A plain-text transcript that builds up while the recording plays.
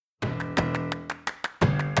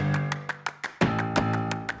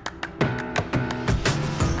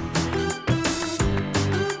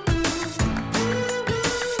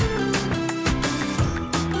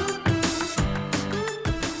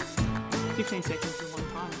20 seconds in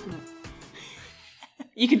one time, isn't it?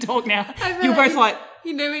 You can talk now. You're both like...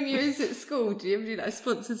 You know when you was at school, do you ever do like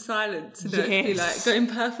sponsored silence? And yes. Be like going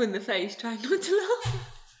purple in the face, trying not to laugh.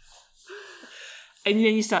 And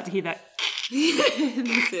then you start to hear that.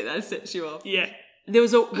 That's it, that sets you off. Yeah.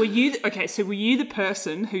 Were you the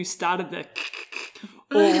person who started the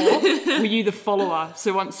or were you the follower?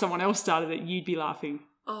 So once someone else started it, you'd be laughing.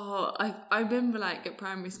 Oh, I remember like at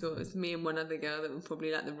primary school, it was me and one other girl that were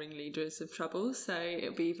probably like the ringleaders of trouble. So it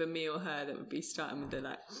would be either me or her that would be starting with the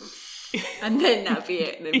like, and then that'd be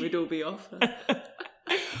it. And then we'd all be off. I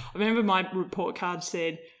remember my report card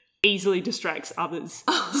said, easily distracts others.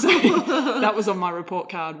 So that was on my report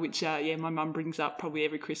card, which, my mum brings up probably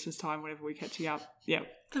every Christmas time whenever we're catching up. Yeah.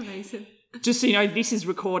 Amazing. Just so you know, this is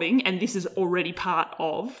recording and this is already part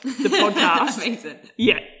of the podcast. Amazing.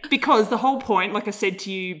 Yeah, because the whole point, like I said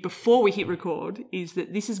to you before we hit record, is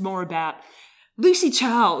that this is more about Lucy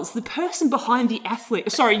Charles, the person behind the athlete.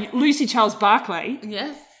 Sorry, Lucy Charles Barclay.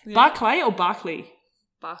 Yes. Yeah. Barclay or Barclay?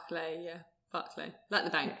 Barclay, yeah. Barclay. Like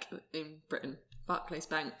the bank in Britain. Barclays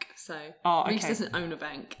Bank. So Reece doesn't own a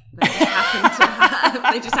bank. They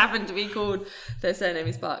just happen to be called, their surname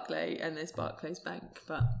is Barclay and there's Barclays Bank,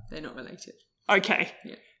 but they're not related. Okay.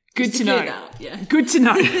 Yeah. Good to know. That, yeah. Good to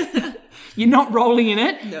know. You're not rolling in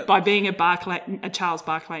it by being a Charles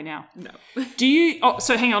Barclay now. No. Do you? Oh,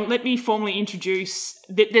 so hang on. Let me formally introduce.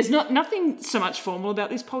 There's nothing so much formal about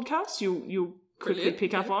this podcast. You'll quickly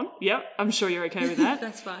pick up on. Yep. I'm sure you're okay with that.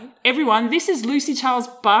 That's fine. Everyone, this is Lucy Charles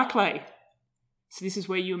Barclay. So this is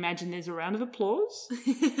where you imagine there's a round of applause.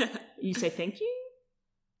 You say thank you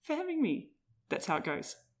for having me. That's how it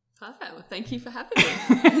goes. Perfect. Well, thank you for having me.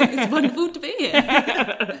 It's wonderful to be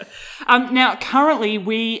here. Now, currently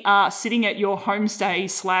we are sitting at your homestay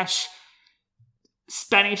 /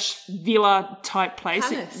 Spanish villa type place.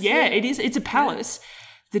 Palace, yeah, it is. It's a palace. Yeah.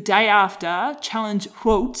 The day after Challenge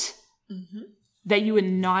Roth that you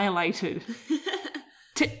annihilated.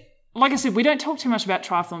 Like I said, we don't talk too much about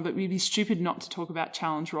triathlon, but we'd be stupid not to talk about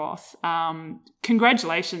Challenge Roth.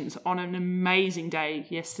 Congratulations on an amazing day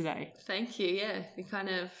yesterday. Thank you. Yeah,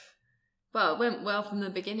 it went well from the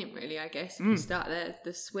beginning, really, I guess. If you start there,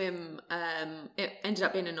 the swim, it ended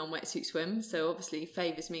up being a non-wetsuit swim, so obviously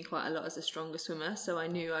favours me quite a lot as a stronger swimmer, so I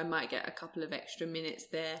knew I might get a couple of extra minutes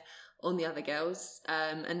there on the other girls.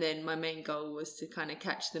 And then my main goal was to kind of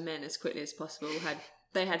catch the men as quickly as possible.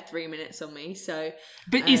 They had 3 minutes on me, so...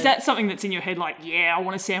 But is that something that's in your head, like, yeah, I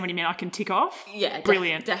want to see how many men I can tick off? Yeah,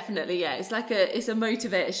 brilliant. Definitely, yeah. It's a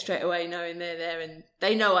motivator straight away, knowing they're there, and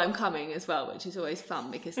they know I'm coming as well, which is always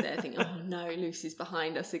fun, because they're thinking, oh no, Lucy's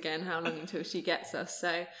behind us again, how long until she gets us?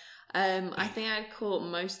 So I think I caught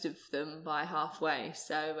most of them by halfway,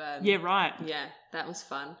 so... yeah, right. Yeah, that was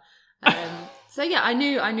fun. So yeah, I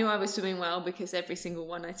knew I was swimming well, because every single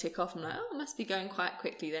one I tick off, I'm like, oh, it must be going quite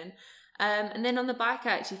quickly then. And then on the bike,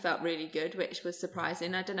 I actually felt really good, which was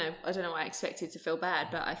surprising. I don't know why I expected to feel bad,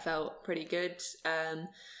 but I felt pretty good.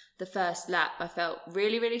 The first lap, I felt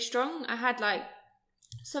really, really strong. I had like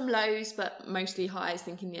some lows, but mostly highs,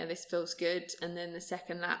 thinking, yeah, this feels good. And then the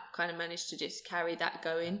second lap kind of managed to just carry that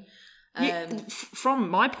going. From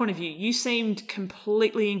my point of view, you seemed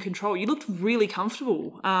completely in control. You looked really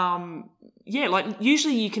comfortable. Yeah, like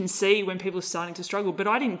usually you can see when people are starting to struggle, but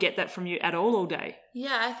I didn't get that from you at all day.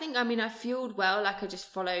 Yeah, I fueled well. Like I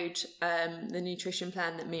just followed the nutrition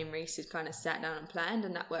plan that me and Reece had kind of sat down and planned,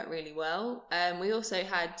 and that worked really well. We also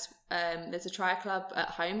had, there's a tri club at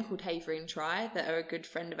home called Havering Tri that are a good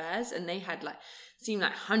friend of ours, and they had seemed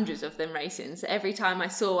like hundreds of them racing. So every time I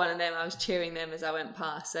saw one of them, I was cheering them as I went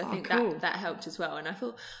past. So I think cool. that helped as well. And I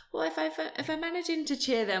thought, well, if I'm managing to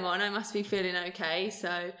cheer them on, I must be feeling okay.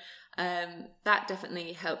 So that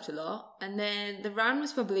definitely helped a lot. And then the run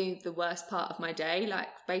was probably the worst part of my day. Like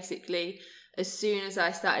basically, as soon as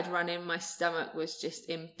I started running, my stomach was just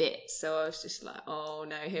in bits. So I was just like, oh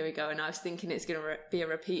no, here we go. And I was thinking it's going to be a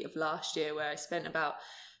repeat of last year, where I spent about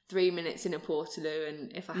 3 minutes in a Portaloo,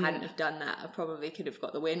 and if I hadn't have done that, I probably could have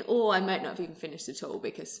got the win, or I might not have even finished at all,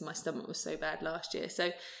 because my stomach was so bad last year.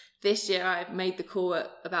 So this year I made the call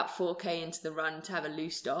at about 4k into the run to have a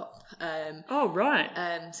loose stop.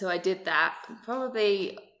 So I did that,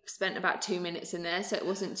 probably spent about 2 minutes in there, so it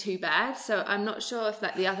wasn't too bad. So I'm not sure if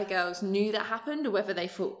the other girls knew that happened, or whether they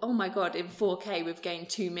thought, oh my god, in 4k we've gained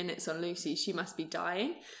 2 minutes on Lucy, she must be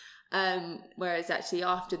dying. Whereas actually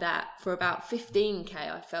after that, for about 15k,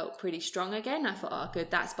 I felt pretty strong again. I thought, oh good,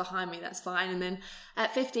 that's behind me, that's fine. And then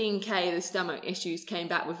at 15k, the stomach issues came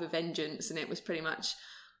back with a vengeance, and it was pretty much,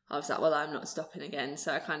 I was like, well, I'm not stopping again.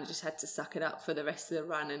 So I kind of just had to suck it up for the rest of the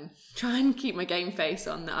run and try and keep my game face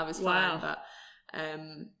on that I was fine. But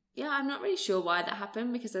yeah, I'm not really sure why that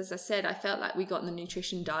happened because, as I said, I felt like we got the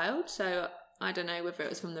nutrition dialed. So I don't know whether it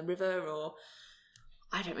was from the river or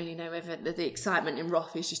I don't really know whether the excitement in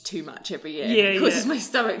Roth is just too much every year. Yeah, it causes my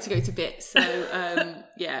stomach to go to bits. So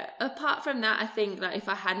yeah, apart from that, I think that if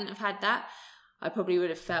I hadn't have had that, I probably would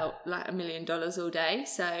have felt like $1 million all day.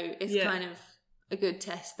 So it's kind of a good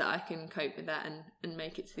test that I can cope with that and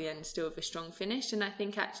make it to the end still with a strong finish. And I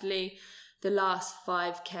think actually the last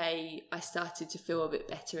 5K, I started to feel a bit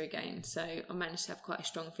better again. So I managed to have quite a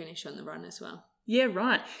strong finish on the run as well. Yeah,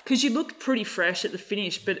 right. Because you looked pretty fresh at the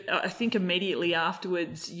finish, but I think immediately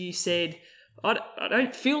afterwards you said, I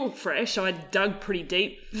don't feel fresh. I dug pretty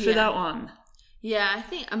deep for that one. Yeah,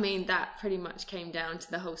 I mean, that pretty much came down to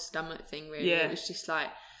the whole stomach thing, really. Yeah. It was just like,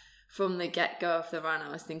 from the get-go of the run,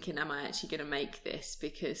 I was thinking, am I actually going to make this?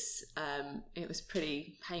 Because it was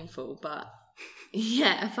pretty painful, but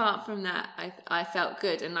yeah, apart from that, I felt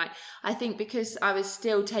good. And I think because I was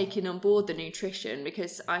still taking on board the nutrition,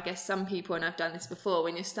 because I guess some people, and I've done this before,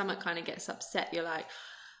 when your stomach kind of gets upset, you're like,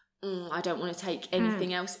 I don't want to take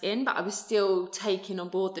anything else in, but I was still taking on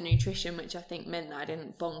board the nutrition, which I think meant that I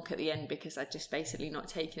didn't bonk at the end because I'd just basically not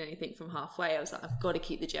taken anything from halfway. I was like, I've got to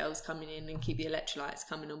keep the gels coming in and keep the electrolytes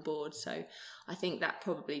coming on board. So I think that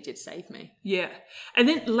probably did save me. Yeah. And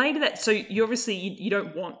then later that, so you obviously, you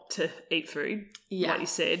don't want to eat food, like you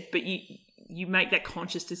said, but you make that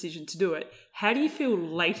conscious decision to do it. How do you feel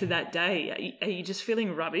later that day? Are you just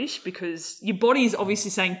feeling rubbish? Because your body is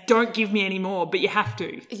obviously saying, don't give me any more, but you have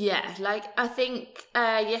to. Yeah, like I think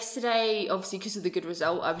yesterday, obviously because of the good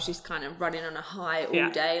result, I was just kind of running on a high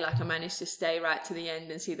all day. Like I managed to stay right to the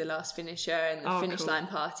end and see the last finisher and the finish line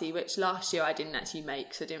party, which last year I didn't actually make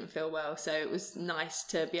because I didn't feel well. So it was nice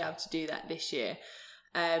to be able to do that this year.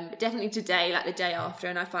 But definitely today, like the day after,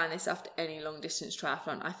 and I find this after any long distance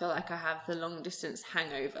triathlon, I feel like I have the long distance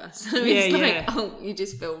hangover. So it's like, you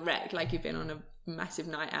just feel wrecked, like you've been on a massive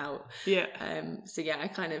night out. Yeah. So yeah, I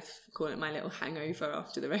kind of call it my little hangover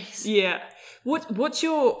after the race. Yeah. What's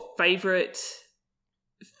your favourite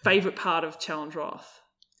part of Challenge Roth?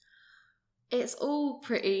 It's all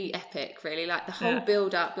pretty epic, really. Like the whole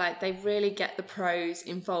build up, like they really get the pros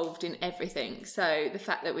involved in everything. So the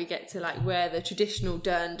fact that we get to like wear the traditional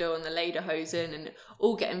dirndl and the lederhosen and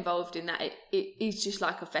all get involved in that, it is just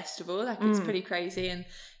like a festival. Like it's pretty crazy, and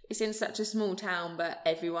it's in such a small town, but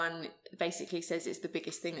everyone basically says it's the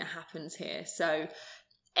biggest thing that happens here. So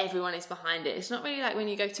everyone is behind it. It's not really like when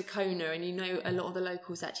you go to Kona and you know a lot of the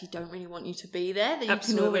locals actually don't really want you to be there, that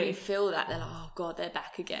you can already feel that they're like, oh god, they're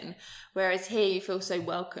back again, whereas here you feel so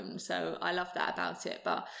welcome. So I love that about it.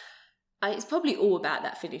 But it's probably all about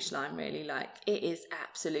that finish line, really. Like it is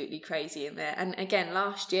absolutely crazy in there. And again,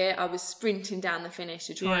 last year I was sprinting down the finish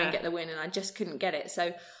to try and get the win, and I just couldn't get it.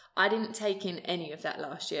 So I didn't take in any of that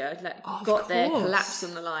last year. I got there, collapsed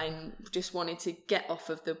on the line, just wanted to get off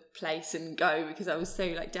of the place and go because I was so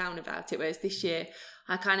like down about it. Whereas this year,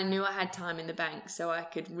 I kind of knew I had time in the bank, so I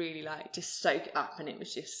could really like just soak it up, and it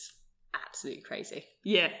was just absolutely crazy.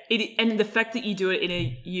 Yeah, and the fact that you do it in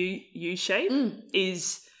a U shape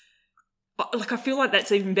is. Like, I feel like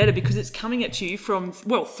that's even better because it's coming at you from,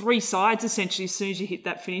 well, three sides essentially as soon as you hit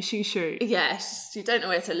that finishing chute. Yeah, it's just, you don't know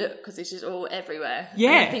where to look because it's just all everywhere.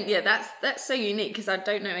 Yeah. And I think, that's so unique because I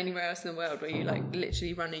don't know anywhere else in the world where you, like,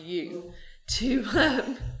 literally run a U to,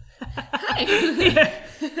 hey. Yeah.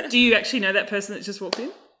 Do you actually know that person that just walked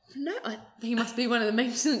in? No, he must be one of the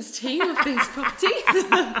maintenance team of this property.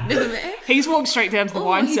 Never met him. He's walked straight down to the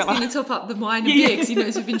wine cellar. He's going to top up the wine and beer because he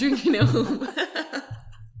knows we've been drinking it all.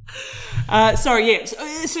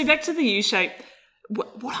 So back to the U-shape.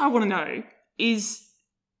 What I want to know is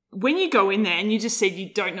when you go in there and you just said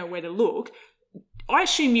you don't know where to look, I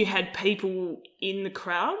assume you had people in the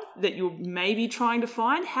crowd that you're maybe trying to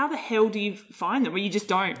find. How the hell do you find them? Well, you just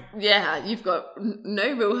don't. Yeah, you've got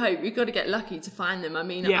no real hope. You've got to get lucky to find them. I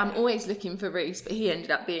mean, I'm always looking for Reece, but he ended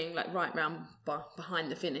up being like right round behind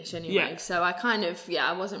the finish anyway. Yeah. So I kind of,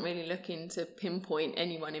 I wasn't really looking to pinpoint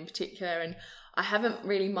anyone in particular, and I haven't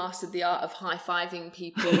really mastered the art of high-fiving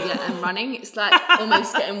people yet and running. It's like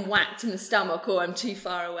almost getting whacked in the stomach or I'm too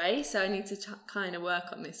far away. So I need to kind of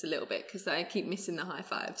work on this a little bit because I keep missing the high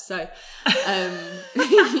five. So,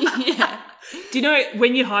 yeah. Do you know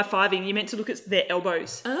when you're high-fiving, you're meant to look at their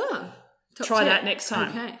elbows? Try that next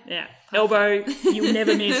time. Okay. Yeah. Elbow, you'll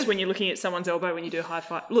never miss when you're looking at someone's elbow when you do a high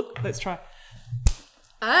five. Look, let's try.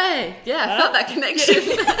 Hey, I felt that connection.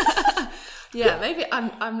 Yeah, maybe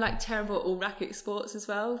I'm like terrible at all racket sports as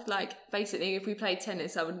well. Like basically, if we played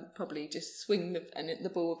tennis, I would probably just swing and the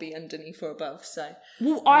ball would be underneath or above. So,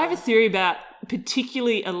 well, I have a theory about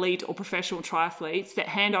particularly elite or professional triathletes that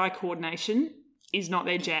hand-eye coordination is not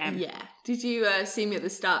their jam. Yeah. Did you see me at the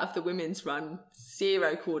start of the women's run?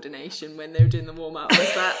 Zero coordination when they were doing the warm-up. I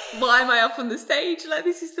was like, why am I up on the stage? Like,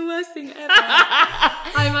 this is the worst thing ever.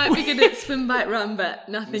 I might be good at swim, bike, run, but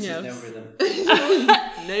nothing else. No rhythm.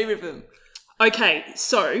 No rhythm. Okay,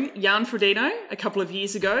 so Jan Frodeno, a couple of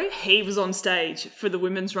years ago, he was on stage for the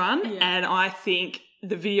women's run, and I think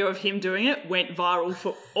the video of him doing it went viral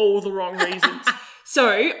for all the wrong reasons.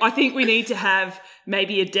 So I think we need to have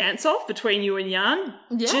maybe a dance-off between you and Jan,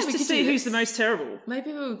 just to see who's the most terrible.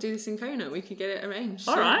 Maybe we'll do this in Kona. We could get it arranged.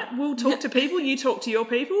 All right, we'll talk to people, you talk to your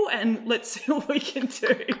people, and let's see what we can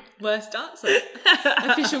do. Worst dancer.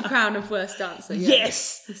 Official crown of worst dancer. Yeah.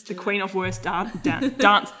 Yes, the queen of worst dancing.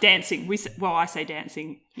 I say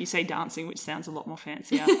dancing. You say dancing, which sounds a lot more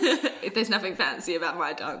fancier. There's nothing fancy about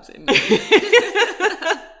my dancing.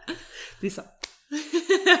 This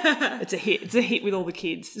it's a hit. It's a hit with all the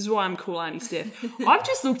kids. This is why I'm cool, Auntie Steph. I've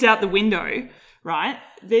just looked out the window, right?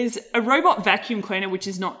 There's a robot vacuum cleaner, which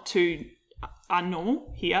is not too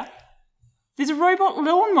unnormal here. There's a robot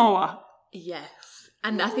lawnmower. Yes.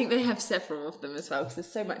 And I think they have several of them as well, because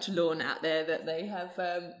there's so much lawn out there that they have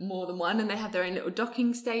more than one, and they have their own little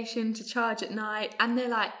docking station to charge at night, and they're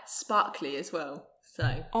like sparkly as well.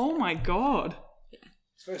 So. Oh my God.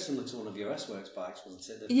 It's very similar to one of your S-Works bikes, wasn't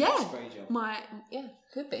it? The Yeah. spray job.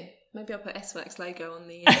 Could be. Maybe I'll put S-Works logo on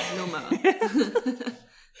the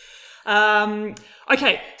lawnmower.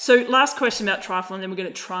 Okay, so last question about triathlon, then we're going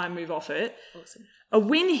to try and move off it. Awesome. A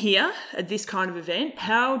win here at this kind of event,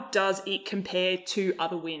 how does it compare to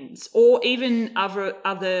other wins or even other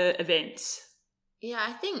events?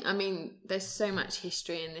 Yeah, I mean, there's so much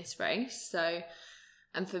history in this race. So,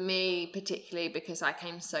 and for me, particularly because I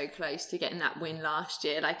came so close to getting that win last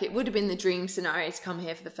year, like it would have been the dream scenario to come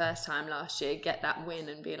here for the first time last year, get that win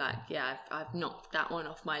and be like, yeah, I've knocked that one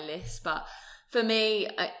off my list. But for me,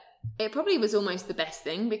 it probably was almost the best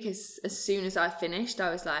thing, because as soon as I finished, I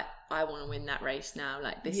was like, I want to win that race now.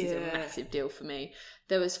 Like, this is a massive deal for me.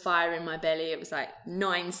 There was fire in my belly. It was like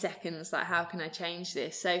 9 seconds. Like, how can I change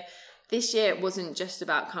this? So this year, it wasn't just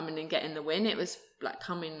about coming and getting the win. It was like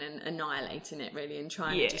coming and annihilating it, really, and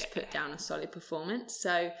trying to just put down a solid performance.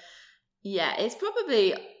 So, yeah, it's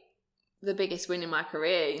probably the biggest win in my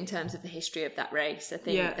career in terms of the history of that race. I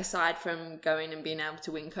think aside from going and being able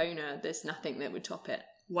to win Kona, there's nothing that would top it.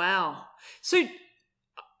 Wow. So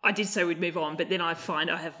I did say we'd move on, but then I find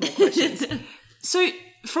I have more questions. So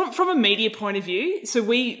from a media point of view, so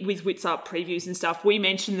we, with Wits Up previews and stuff, we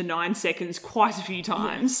mentioned the 9 seconds quite a few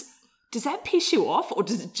times. Yeah. Does that piss you off, or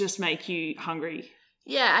does it just make you hungry?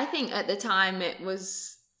 Yeah, I think at the time it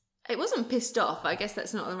wasn't pissed off. I guess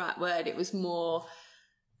that's not the right word. It was more,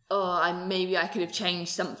 maybe I could have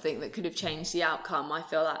changed something that could have changed the outcome. I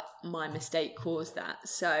feel like my mistake caused that.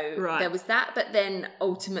 So there was that. But then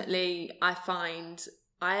ultimately I find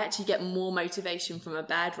I actually get more motivation from a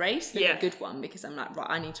bad race than a good one, because I'm like, right,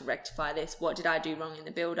 I need to rectify this. What did I do wrong in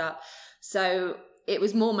the build-up? So it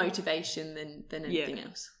was more motivation than anything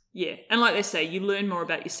else. Yeah. And like they say, you learn more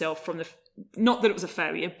about yourself from not that it was a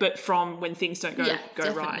failure, but from when things don't go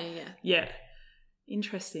right. Yeah.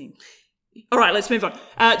 Interesting. All right, let's move on.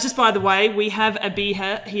 Just by the way, we have a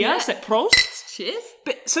beer here, so Prost. Cheers.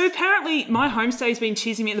 But, so apparently my homestay's been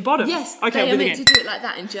cheesing me at the bottom. Yes, okay, they are meant to do it like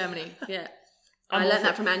that in Germany. Yeah. I learned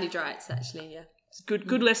that from Andy Dreitz, actually, yeah. It's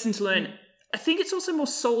good lesson to learn. I think it's also more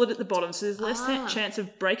solid at the bottom, so there's less chance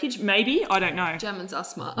of breakage. Maybe, I don't know. Germans are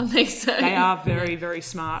smart, I think so. They are very, very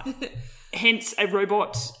smart. Hence a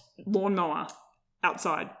robot lawnmower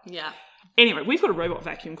outside. Yeah. Anyway, we've got a robot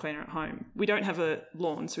vacuum cleaner at home. We don't have a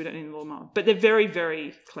lawn, so we don't need a lawnmower. But they're very,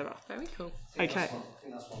 very clever. Very cool. Okay. I think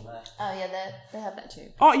that's one there. Oh, yeah, they have that too.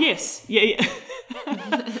 Oh, yes. Yeah.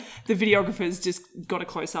 The videographer's just got a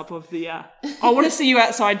close-up of the... I want to see you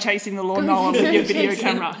outside chasing the lawnmower with your video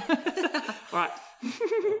camera. All right.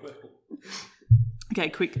 Okay,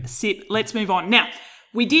 quick sip. Let's move on. Now,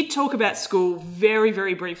 we did talk about school very,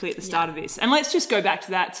 very briefly at the start of this. And let's just go back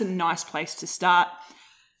to that. It's a nice place to start.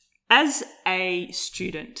 As a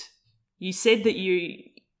student, you said that you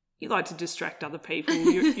like to distract other people.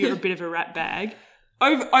 You're a bit of a rat bag.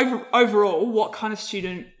 Overall, what kind of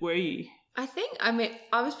student were you? I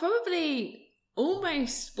was probably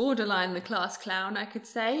almost borderline the class clown, I could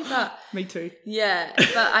say, but Me too. Yeah,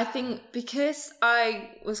 but I think because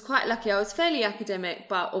I was quite lucky, I was fairly academic,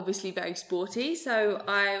 but obviously very sporty. So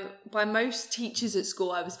by most teachers at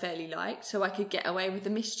school, I was fairly liked, so I could get away with the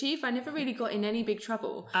mischief. I never really got in any big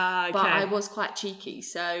trouble, Okay. but I was quite cheeky.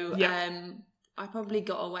 So I probably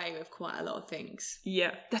got away with quite a lot of things.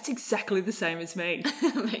 Yeah, that's exactly the same as me.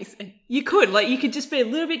 Amazing. You could just be a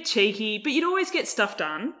little bit cheeky, but you'd always get stuff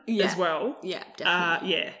done as well. Yeah,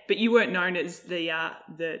 definitely. Yeah, but you weren't known as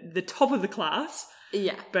the top of the class.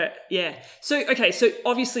 Yeah. But yeah. So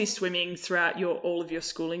obviously swimming throughout all of your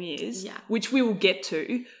schooling years, which we will get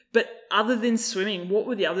to. But other than swimming, what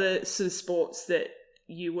were the other sort of sports that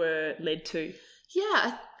you were led to?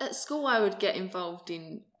 Yeah, at school I would get involved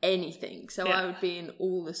in anything. So I would be in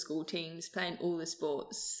all the school teams, playing all the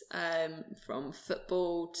sports, from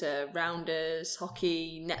football to rounders,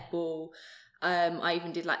 hockey, netball. I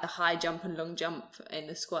even did like the high jump and long jump in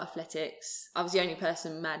the school athletics. I was the only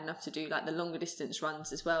person mad enough to do like the longer distance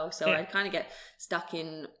runs as well. So I'd kind of get stuck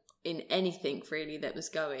in anything really that was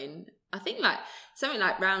going. I think like something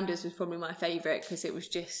like rounders was probably my favourite because it was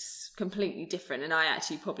just completely different, and I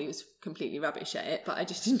actually probably was completely rubbish at it, but I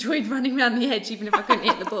just enjoyed running around the edge even if I couldn't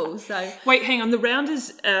hit the ball. So wait, hang on, the rounders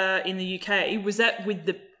in the UK, was that with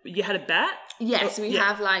you had a bat? Yeah, so we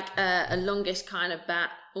have like a longish kind of bat,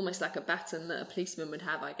 almost like a baton that a policeman would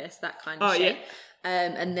have, I guess, that kind of shape.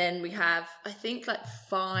 Yeah. And then we have, I think, like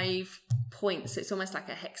 5 points. It's almost like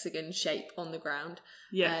a hexagon shape on the ground.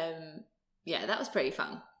 Yeah. Yeah, that was pretty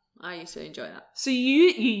fun. I used to enjoy that. So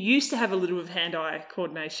you used to have a little bit of hand-eye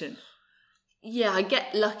coordination. Yeah, I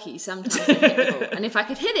get lucky sometimes I hit the ball. And if I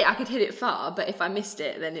could hit it far, but if I missed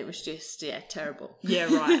it, then it was just, terrible.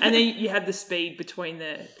 Yeah, right. And then you had the speed between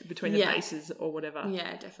the bases or whatever.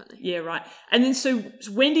 Yeah, definitely. Yeah, right. And then so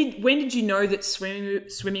when did you know that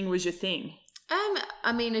swimming was your thing?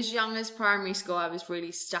 I mean, as young as primary school, I was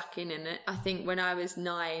really stuck in it. I think when I was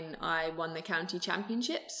 9, I won the county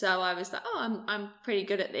championship. So I was like, I'm pretty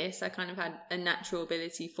good at this. I kind of had a natural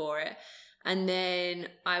ability for it. And then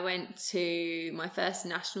I went to my first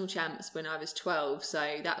national champs when I was 12.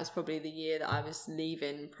 So that was probably the year that I was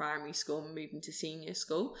leaving primary school and moving to senior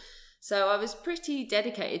school. So I was pretty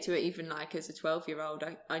dedicated to it, even like as a 12-year-old.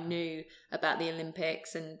 I knew about the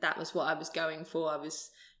Olympics and that was what I was going for. I was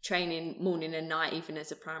training morning and night even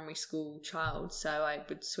as a primary school child. So I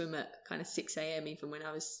would swim at kind of 6 a.m. even when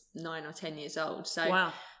I was 9 or 10 years old. So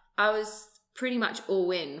wow. I was pretty much all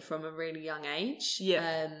in from a really young age,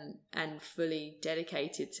 and fully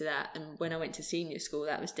dedicated to that. And when I went to senior school,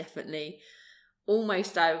 that was definitely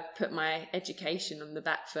almost, I put my education on the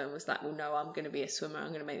back foot and was like, well, no, I'm going to be a swimmer. I'm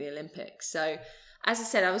going to make the Olympics. So as I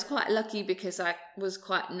said, I was quite lucky because I was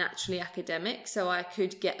quite naturally academic. So I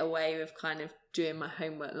could get away with kind of doing my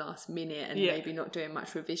homework last minute and maybe not doing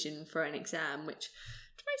much revision for an exam, which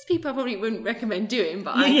most people I probably wouldn't recommend doing,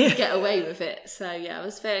 but I could get away with it. So yeah, I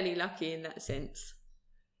was fairly lucky in that sense.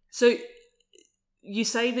 So you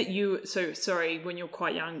say that when you're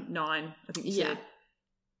quite young, 9, I think you said.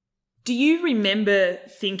 Do you remember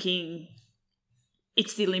thinking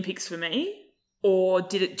it's the Olympics for me? Or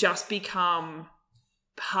did it just become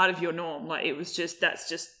part of your norm? Like it was just, that's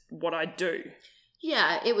just what I do.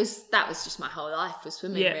 Yeah, that was just my whole life was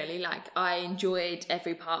swimming, really. Like I enjoyed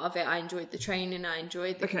every part of it. I enjoyed the training, I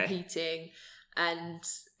enjoyed the competing, and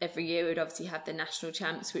every year we'd obviously have the national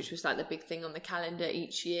champs, which was like the big thing on the calendar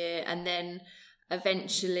each year. And then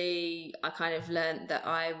eventually I kind of learned that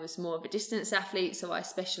I was more of a distance athlete, so I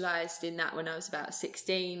specialised in that when I was about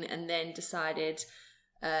 16, and then decided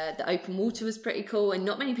the open water was pretty cool, and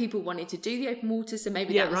not many people wanted to do the open water, so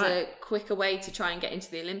maybe that was a quicker way to try and get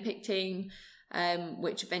into the Olympic team.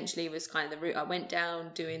 Which eventually was kind of the route I went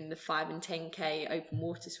down, doing the 5 and 10k open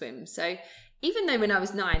water swim. So even though when I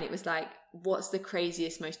was 9, it was like, what's the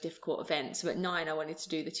craziest, most difficult event? So at 9, I wanted to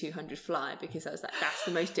do the 200 fly because I was like, that's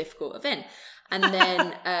the most difficult event. And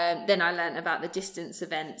then I learned about the distance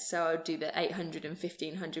events. So I would do the 800 and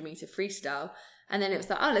 1500 meter freestyle. And then it was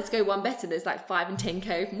like, let's go one better. There's like 5 and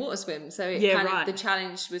 10k open water swim. So it the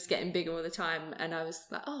challenge was getting bigger all the time. And I was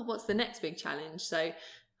like, what's the next big challenge? So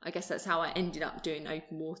I guess that's how I ended up doing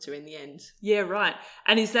open water in the end. Yeah, right.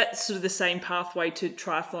 And is that sort of the same pathway to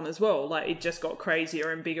triathlon as well? Like it just got crazier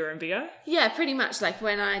and bigger and bigger? Yeah, pretty much. Like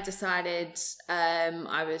when I decided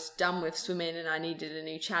I was done with swimming and I needed a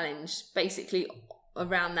new challenge, basically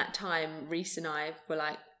around that time, Reese and I were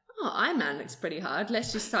like, Ironman looks pretty hard.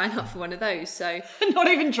 Let's just sign up for one of those. So not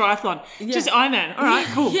even triathlon, just Ironman. All right,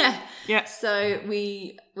 cool. Yeah. So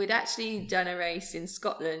we'd actually done a race in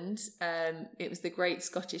Scotland. It was the Great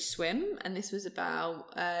Scottish Swim, and this was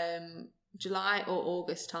about July or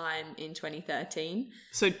August time in 2013.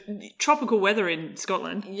 So tropical weather in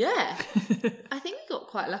Scotland. Yeah. I think we got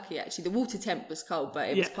quite lucky actually. The water temp was cold, but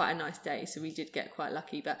it was quite a nice day, so we did get quite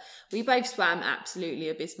lucky. But we both swam absolutely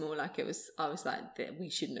abysmal. Like I was like, we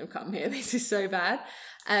shouldn't have come here. This is so bad.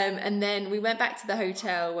 And then we went back to the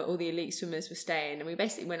hotel where all the elite swimmers were staying, and we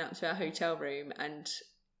basically went up to our hotel room, and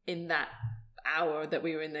in that hour that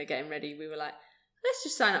we were in there getting ready, we were like, let's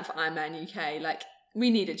just sign up for Ironman UK. Like, we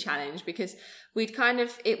need a challenge, because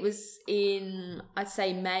it was in, I'd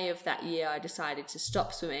say, May of that year, I decided to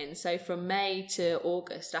stop swimming. So from May to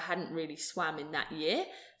August, I hadn't really swam in that year.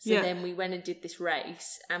 So then we went and did this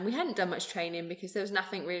race, and we hadn't done much training because there was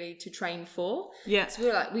nothing really to train for. Yeah. So we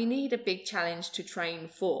were like, we need a big challenge to train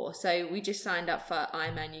for. So we just signed up for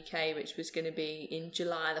Ironman UK, which was going to be in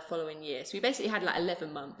July the following year. So we basically had like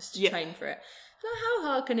 11 months to train for it. Like, how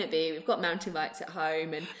hard can it be? We've got mountain bikes at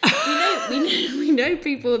home, and we know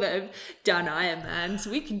people that have done Ironman, so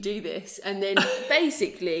we can do this. And then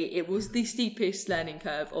basically it was the steepest learning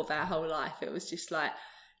curve of our whole life. It was just like,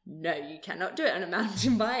 no, you cannot do it on a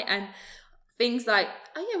mountain bike. And things like,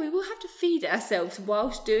 we will have to feed ourselves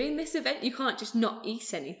whilst doing this event. You can't just not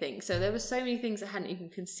eat anything. So there were so many things I hadn't even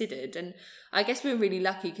considered. And I guess we were really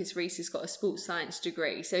lucky because Reece has got a sports science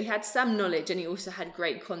degree. So he had some knowledge, and he also had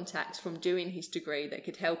great contacts from doing his degree that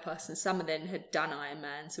could help us. And some of them had done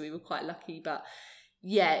Ironman, so we were quite lucky. But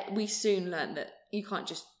yeah, we soon learned that you can't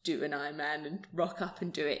just do an Ironman and rock up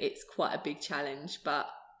and do it. It's quite a big challenge. But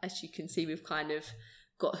as you can see, we've kind of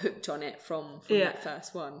got hooked on it from that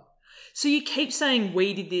first one. So you keep saying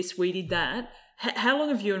we did this, we did that. How long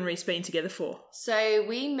have you and Reece been together for? So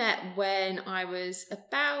we met when I was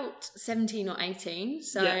about 17 or 18.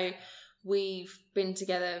 So we've been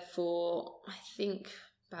together for, I think,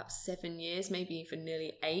 about 7 years, maybe even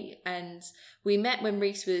nearly 8. And we met when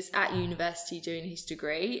Reece was at university doing his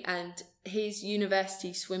degree, and his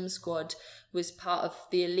university swim squad was part of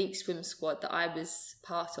the elite swim squad that I was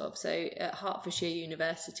part of. So at Hertfordshire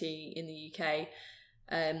University in the UK,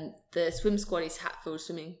 the swim squad is Hatfield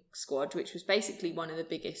Swimming Squad, which was basically one of the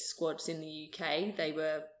biggest squads in the UK. They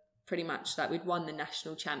were pretty much like, we'd won the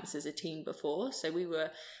national champs as a team before, so we were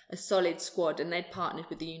a solid squad, and they'd partnered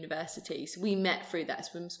with the university. So we met through that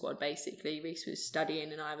swim squad basically. Reece was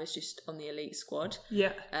studying and I was just on the elite squad.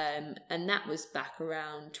 Yeah. And that was back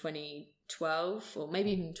around 2012 or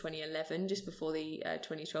maybe even 2011, just before the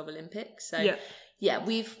 2012 Olympics. So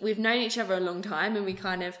we've known each other a long time, and we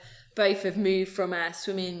kind of both have moved from our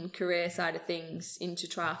swimming career side of things into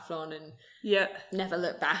triathlon and never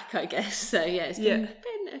looked back, I guess. So it's been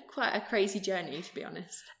quite a crazy journey, to be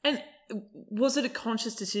honest. And was it a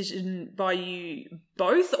conscious decision by you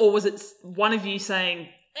both, or was it one of you saying,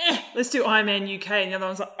 let's do Ironman UK, and the other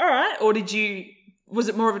one was like, all right, or was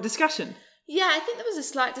it more of a discussion? Yeah, I think there was a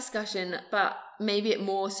slight discussion, but maybe it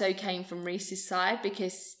more so came from Reece's side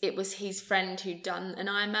because it was his friend who'd done an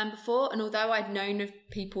Ironman before. And although I'd known of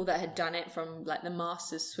people that had done it from like the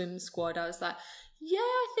Masters swim squad, I was like, yeah,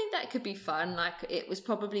 I think that could be fun. Like, it was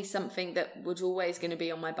probably something that was always going to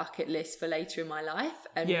be on my bucket list for later in my life.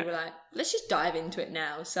 And we were like, let's just dive into it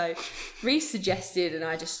now. So Reece suggested, and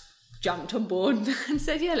I just jumped on board and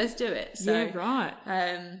said, yeah, let's do it. So,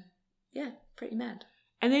 pretty mad.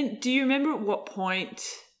 And then, do you remember at what point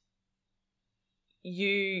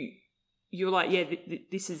you're like,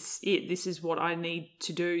 this is it. This is what I need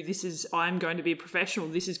to do. I'm going to be a professional.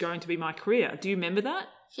 This is going to be my career. Do you remember that?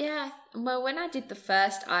 Yeah. Well, when I did the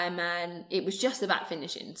first Ironman, it was just about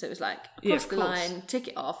finishing. So it was like, across the line, tick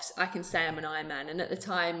it off. I can say I'm an Ironman. And at the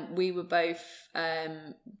time, we were both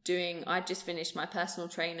I'd just finished my personal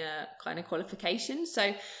trainer kind of qualification.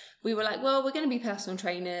 So we were like, well, we're going to be personal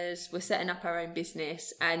trainers. We're setting up our own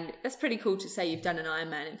business. And that's pretty cool to say you've done an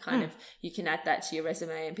Ironman, and kind of you can add that to your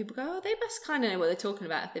resume, and people go, oh, they must kind of know what they're talking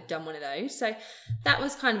about if they've done one of those. So that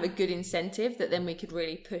was kind of a good incentive that then we could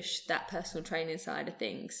really push that personal training side of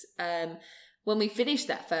things. When we finished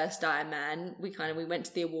that first Ironman, we went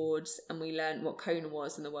to the awards and we learned what Kona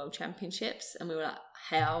was in the World Championships, and we were like,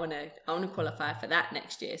 hey, I want to qualify for that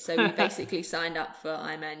next year. So we basically signed up for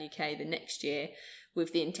Ironman UK the next year,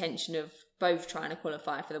 with the intention of both trying to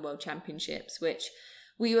qualify for the World Championships, which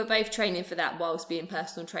we were both training for that whilst being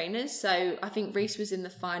personal trainers. So I think Reece was in the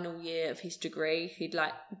final year of his degree.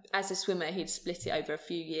 As a swimmer, he'd split it over a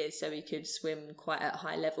few years so he could swim quite at a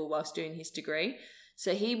high level whilst doing his degree.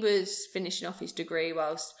 So he was finishing off his degree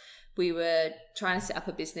whilst we were trying to set up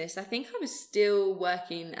a business. I think I was still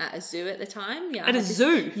working at a zoo at the time. At a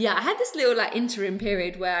zoo? Yeah, I had this little interim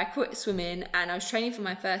period where I quit swimming and I was training for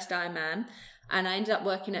my first Ironman. and I ended up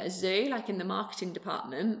working at a zoo, like in the marketing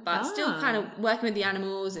department, but still kind of working with the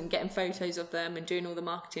animals and getting photos of them and doing all the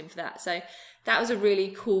marketing for that. So that was a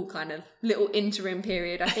really cool kind of little interim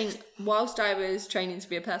period. I think whilst I was training to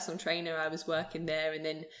be a personal trainer, I was working there. And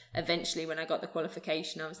then eventually when I got the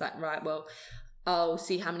qualification, I was like, right, well, I'll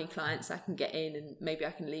see how many clients I can get in and maybe I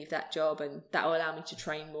can leave that job and that will allow me to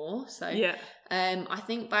train more. So I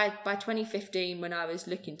think by 2015, when I was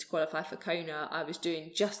looking to qualify for Kona, I was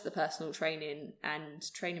doing just the personal training and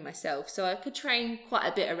training myself. So I could train quite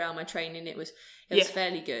a bit around my training. It was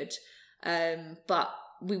fairly good. But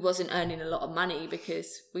we wasn't earning a lot of money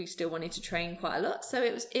because we still wanted to train quite a lot. So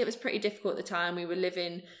it was pretty difficult at the time. We were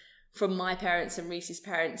living from my parents and Reese's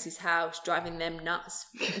parents' house, driving them nuts,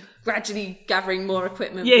 gradually gathering more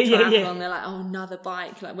equipment for triathlon. They're like, oh, another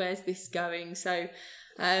bike, like where's this going? So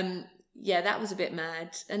that was a bit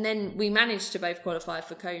mad. And then we managed to both qualify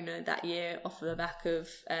for Kona that year off the back of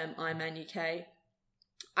Ironman UK.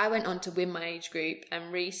 I went on to win my age group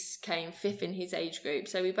and Reese came 5th in his age group.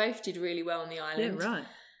 So we both did really well on the island. Yeah, right.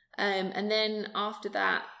 And then after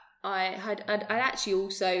that, I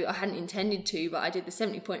hadn't intended to, but I did the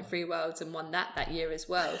 70.3 Worlds and won that year as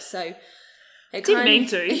well. So it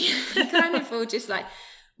kind of all just like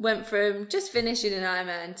went from just finishing an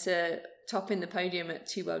Ironman to topping the podium at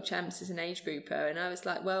 2 World Champs as an age grouper. And I was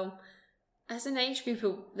like, well, as an age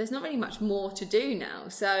grouper, there's not really much more to do now.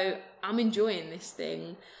 So I'm enjoying this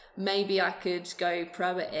thing. Maybe I could go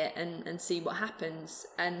pro at it and see what happens.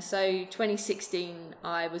 And so 2016,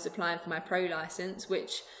 I was applying for my pro license,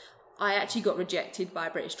 which I actually got rejected by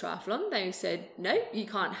British Triathlon. They said, no, you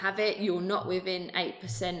can't have it. You're not within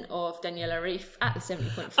 8% of Daniela Ryf at the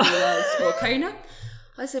 70.3 Worlds or Kona.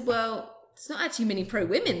 I said, well, it's not actually many pro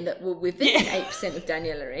women that were within 8% of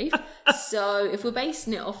Daniela Ryf. So if we're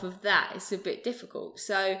basing it off of that, it's a bit difficult.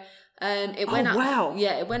 So it went up. Wow.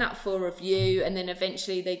 Yeah, it went up for review. And then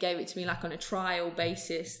eventually they gave it to me like on a trial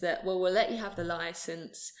basis that, well, we'll let you have the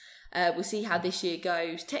license. We'll see how this year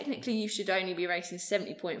goes. Technically, you should only be racing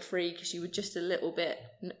 70.3 because you were just a little bit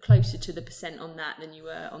closer to the percent on that than you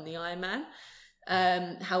were on the Ironman.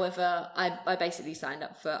 However, I basically signed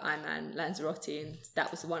up for Ironman Lanzarote, and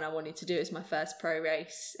that was the one I wanted to do as my first pro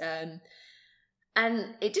race. And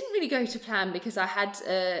it didn't really go to plan because I had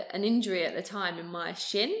an injury at the time in my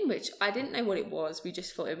shin, which I didn't know what it was. We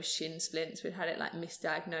just thought it was shin splints. We'd had it like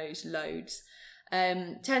misdiagnosed loads.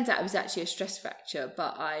 Turns out it was actually a stress fracture,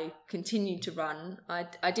 but I continued to run.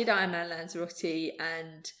 I did Ironman Lanzarote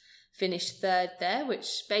and finished 3rd there,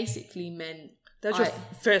 which basically meant that's your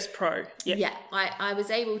first pro. Yep. Yeah, I was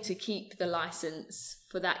able to keep the license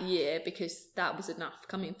for that year because that was enough.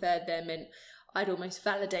 Coming 3rd there meant I'd almost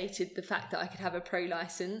validated the fact that I could have a pro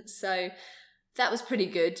license. So that was pretty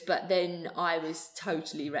good, but then I was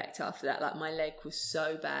totally wrecked after that. Like my leg was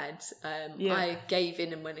so bad. I gave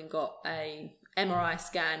in and went and got a MRI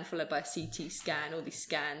scan followed by a CT scan, all these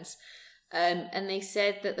scans. And they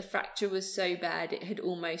said that the fracture was so bad it had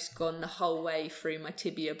almost gone the whole way through my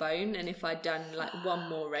tibia bone, and if I'd done like one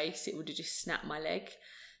more race it would have just snapped my leg.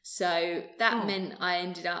 So that meant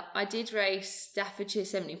I did race Staffordshire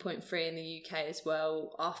 70.3 in the UK as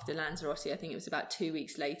well after Lanzarote. I think it was about 2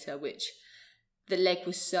 weeks later, which the leg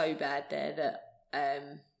was so bad there that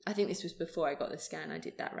I think this was before I got the scan. I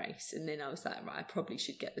did that race, and then I was like, right, I probably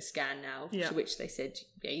should get the scan now. Yeah. To which they said,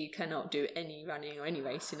 yeah, you cannot do any running or any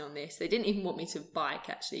racing on this. They didn't even want me to bike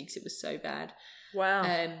actually because it was so bad. Wow.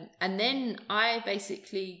 And then I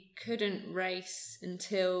basically couldn't race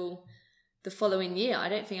until the following year. I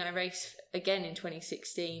don't think I raced again in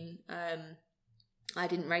 2016. I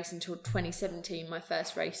didn't race until 2017. My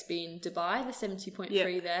first race being Dubai, the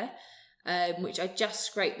 70.3 there. Which I just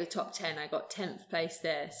scraped the top 10. I got 10th place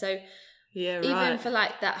there. So even for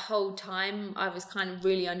like that whole time, I was kind of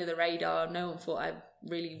really under the radar. No one thought I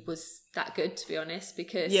really was that good, to be honest,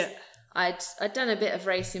 because I'd done a bit of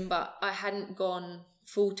racing, but I hadn't gone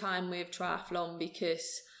full time with triathlon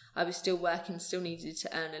because I was still working, still needed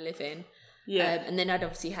to earn a living. And then I'd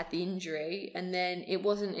obviously had the injury, and then it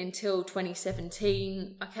wasn't until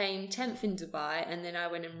 2017 I came 10th in Dubai, and then I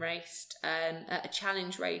went and raced at a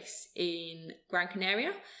challenge race in Gran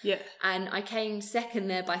Canaria. And I came 2nd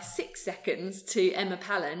there by 6 seconds to Emma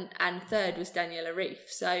Pallant, and 3rd was Daniela Ryf.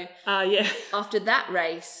 So after that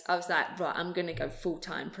race I was like, right, I'm going to go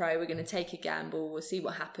full-time pro. We're going to take a gamble, we'll see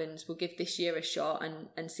what happens, we'll give this year a shot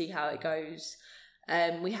and see how it goes.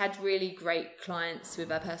 We had really great clients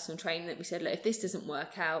with our personal training that we said, look, if this doesn't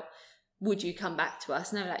work out, would you come back to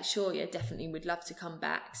us? And they were like, sure, yeah, definitely, would love to come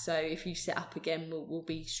back. So if you set up again, we'll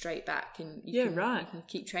be straight back and you can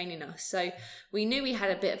keep training us. So we knew we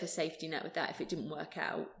had a bit of a safety net with that if it didn't work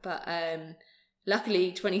out. But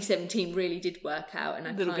luckily 2017 really did work out, and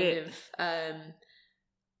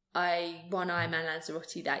I won Ironman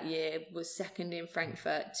Lanzarote that year, was second in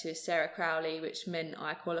Frankfurt to Sarah Crowley, which meant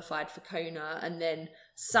I qualified for Kona, and then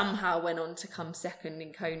somehow went on to come second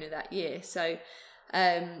in Kona that year. So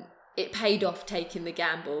it paid off taking the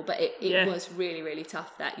gamble, but it was really, really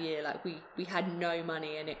tough that year. Like we had no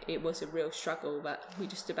money, and it was a real struggle, but we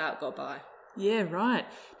just about got by. Yeah, right.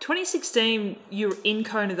 2016, you were in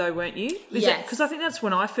Kona though, weren't you? Yes. Because I think that's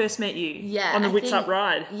when I first met you. Yeah. On the Wits Up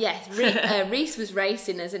ride. Yes. Reese was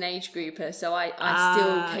racing as an age grouper, so I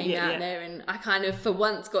still came out there, and I kind of, for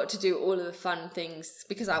once, got to do all of the fun things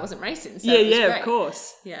because I wasn't racing. So it was great. Of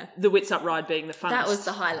course. Yeah. The Wits Up ride being the funnest. That was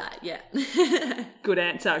the highlight, yeah. Good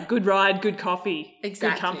answer. Good ride, good coffee.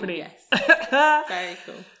 Exactly, good company. Yes. Very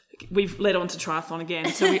cool. We've led on to triathlon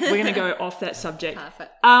again, so we're going to go off that subject.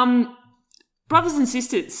 Perfect. Brothers and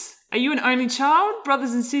sisters. Are you an only child?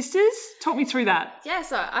 Brothers and sisters? Talk me through that. Yeah,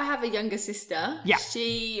 so I have a younger sister. Yeah.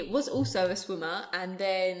 She was also a swimmer, and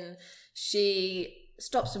then she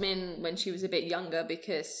stopped swimming when she was a bit younger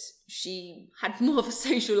because she had more of a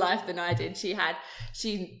social life than I did. She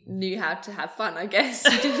knew how to have fun, I guess.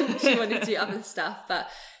 She wanted to do other stuff, but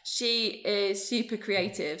she is super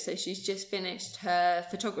creative. So she's just finished her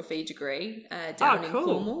photography degree down in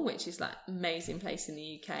Cornwall, which is like an amazing place in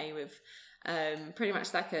the UK with pretty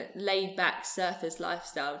much like a laid back surfer's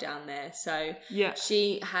lifestyle down there. So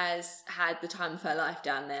she has had the time of her life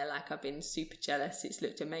down there. Like, I've been super jealous. It's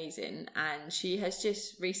looked amazing, and she has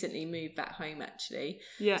just recently moved back home actually.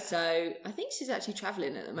 So I think she's actually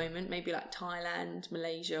traveling at the moment, maybe like Thailand,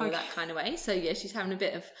 Malaysia, or that kind of way. So she's having a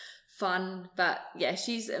bit of fun, but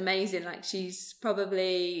she's amazing. Like, she's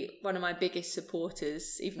probably one of my biggest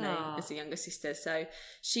supporters, even though as a younger sister. So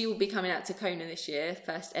she will be coming out to Kona this year,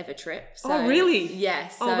 first ever trip. So, oh really?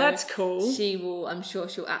 Yes. So that's cool. She will, I'm sure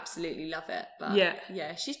she'll absolutely love it.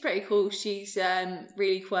 But she's pretty cool. She's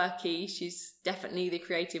really quirky. She's definitely the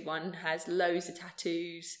creative one, has loads of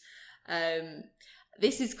tattoos.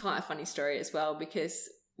 This is quite a funny story as well, because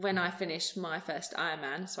when I finished my first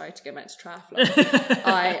Ironman, sorry to go back to triathlon,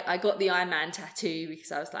 I got the Ironman tattoo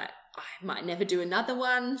because I was like, I might never do another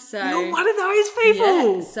one. So you're one of those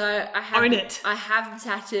people. Yeah, so I have Own it. I have the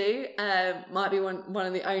tattoo. Might be one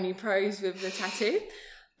of the only pros with the tattoo.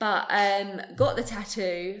 But got the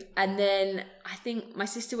tattoo, and then I think my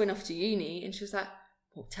sister went off to uni, and she was like,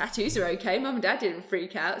 well, tattoos are okay. Mum and Dad didn't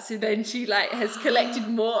freak out. So then she has collected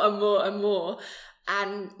more and more and more.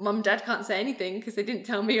 And Mum and Dad can't say anything because they didn't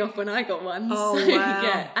tell me off when I got one. Oh, so,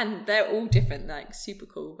 wow. And they're all different, like super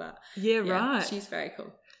cool. But right. She's very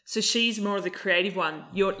cool. So she's more of the creative one.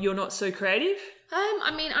 You're not so creative?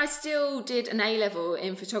 I mean, I still did an A-level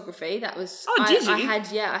in photography. That was... Oh, did you?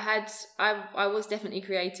 I was definitely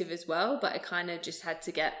creative as well, but I kind of just had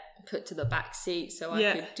to get put to the back seat so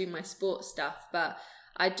I could do my sports stuff. But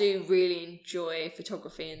I do really enjoy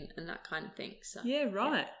photography and that kind of thing. So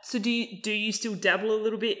So do you still dabble a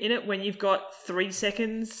little bit in it when you've got 3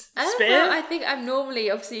 seconds spare? Well, I think I'm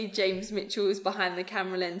normally, obviously James Mitchell's behind the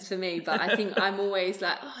camera lens for me, but I think I'm always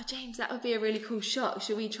like, oh James, that would be a really cool shot.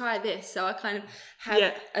 Should we try this? So I kind of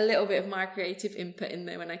have a little bit of my creative input in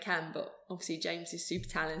there when I can, but obviously James is super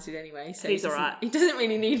talented anyway, so he's all right. He doesn't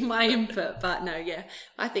really need my input, but no,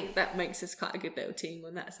 I think that makes us quite a good little team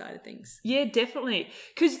on that side of things. Yeah, definitely.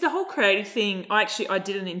 Because the whole creative thing, I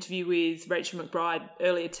did an interview with Rachel McBride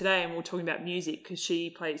earlier today, and we were talking about music because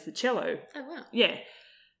she plays the cello. Oh, wow. Yeah.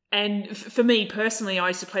 And for me personally, I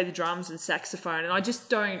used to play the drums and saxophone, and I just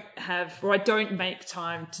don't make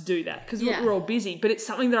time to do that because we're all busy. But it's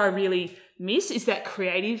something that I really miss, is that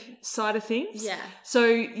creative side of things. Yeah.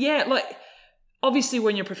 So, like, obviously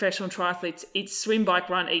when you're professional triathletes, it's swim, bike,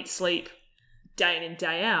 run, eat, sleep, day in and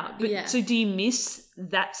day out. But so do you miss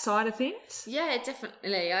that side of things? Yeah,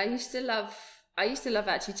 definitely. I used to love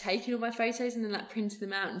actually taking all my photos and then like printing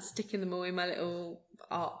them out and sticking them all in my little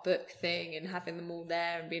art book thing and having them all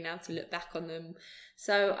there and being able to look back on them.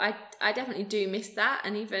 So I definitely do miss that.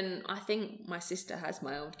 And even I think my sister has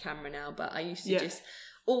my old camera now, but I used to just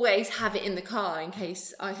always have it in the car in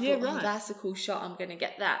case I thought, oh, that's a cool shot, I'm going to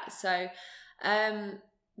get that. So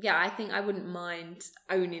I think I wouldn't mind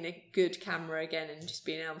owning a good camera again and just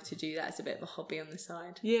being able to do that as a bit of a hobby on the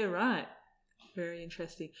side. Yeah, right. Very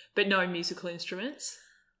interesting. But no musical instruments?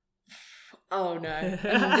 Oh, no.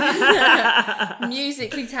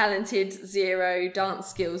 Musically talented, 0. Dance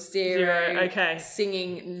skills, 0. Okay.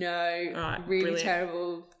 Singing, no. Right, really brilliant.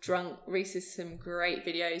 Terrible. Drunk. Reese has some great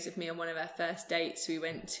videos of me on one of our first dates. We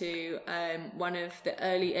went to one of the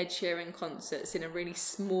early Ed Sheeran concerts in a really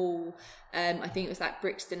small, I think it was like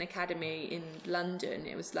Brixton Academy in London.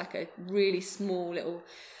 It was like a really small little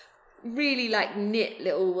really like knit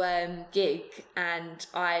little gig, and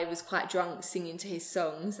I was quite drunk singing to his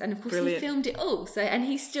songs, and of course Brilliant. he filmed it all. So, and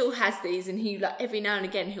he still has these, and he like every now and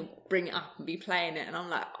again he'll bring it up and be playing it, and I'm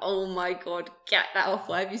like, oh my god, get that off!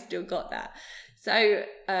 Why have you still got that? So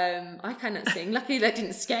I cannot sing. Luckily that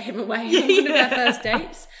didn't scare him away on one of our first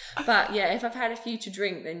dates. But yeah, if I've had a few to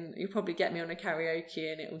drink, then you'll probably get me on a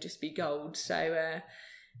karaoke and it will just be gold. So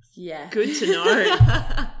yeah. Good to know.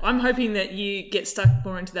 I'm hoping that you get stuck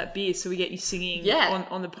more into that beer so we get you singing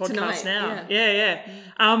on the podcast tonight, now. Yeah.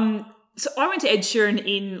 So I went to Ed Sheeran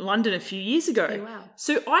in London a few years ago. Oh, wow.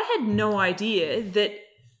 So I had no idea that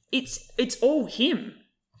it's all him.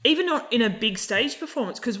 Even not in a big stage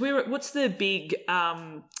performance, because we were, what's the big...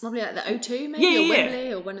 Probably like the O2 maybe, or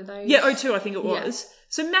Wembley, or one of those. Yeah, O2 I think it was. Yeah.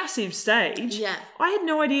 So massive stage. Yeah. I had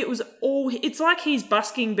no idea it was all... It's like he's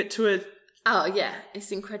busking, but to a... Oh, yeah.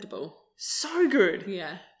 It's incredible. So good.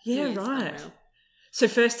 Yeah. Yeah, right. Unreal. So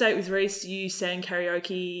first date with Reese, you sang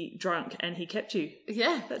karaoke drunk and he kept you.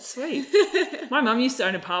 Yeah. That's sweet. My mum used to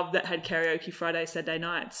own a pub that had karaoke Friday, Saturday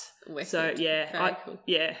nights. Wicked. So yeah. Very cool.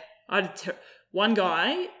 Yeah. One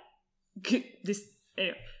guy, he'd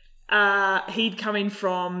come in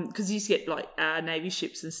from, because he used to get like Navy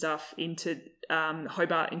ships and stuff into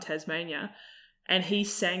Hobart in Tasmania, and he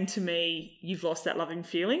sang to me, "You've Lost That Loving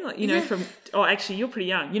Feeling," like, you know, from, oh, actually, you're pretty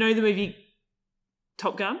young. You know the movie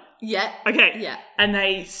Top Gun? Yeah. Okay. Yeah. And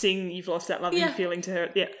they sing "You've Lost That Loving Feeling" to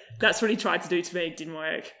her. Yeah. That's what he tried to do to me. It didn't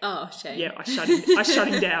work. Oh, shame. Yeah, I shut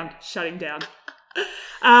him down. Shut him down.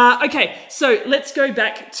 Okay, so let's go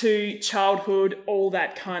back to childhood, all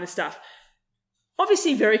that kind of stuff.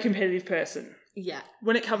 Obviously, very competitive person. Yeah.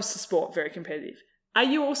 When it comes to sport, very competitive. Are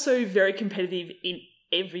you also very competitive in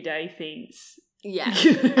everyday things? Yeah,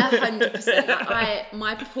 100%. Like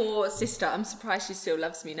my poor sister, I'm surprised she still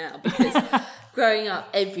loves me now, because growing up,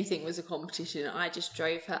 everything was a competition. I just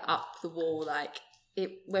drove her up the wall, like,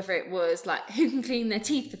 whether it was like who can clean their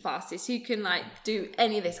teeth the fastest, who can like do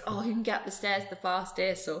any of this, who can get up the stairs the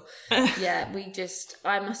fastest, or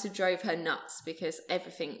I must have drove her nuts, because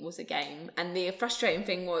everything was a game. And the frustrating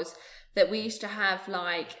thing was that we used to have,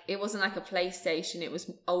 like, it wasn't like a PlayStation, it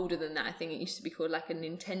was older than that. I think it used to be called like a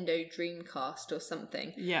Nintendo Dreamcast or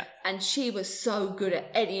something. Yeah. And she was so good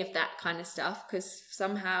at any of that kind of stuff, because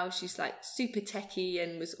somehow she's like super techie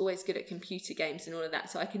and was always good at computer games and all of that.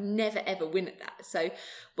 So I could never ever win at that. So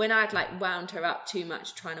when I'd like wound her up too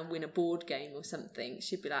much trying to win a board game or something,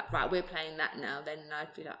 she'd be like, right, we're playing that now. Then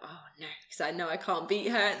I'd be like, oh no, because I know I can't beat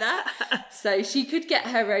her at that. So she could get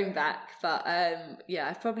her own back. But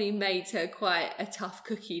I've probably made her quite a tough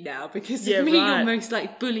cookie now, because of me almost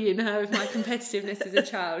like bullying her with my competitiveness as a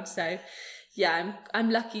child. So yeah, I'm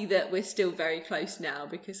lucky that we're still very close now,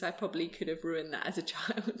 because I probably could have ruined that as a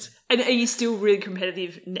child. And are you still really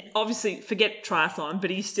competitive? Obviously, forget triathlon, but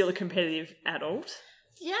are you still a competitive adult?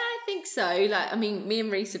 Yeah, I think so. Like, I mean, me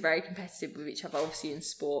and Reese are very competitive with each other, obviously in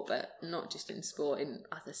sport, but not just in sport, in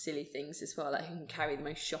other silly things as well, like who can carry the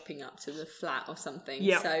most shopping up to the flat or something.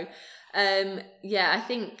 Yeah. So, I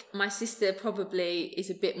think my sister probably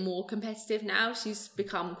is a bit more competitive now. She's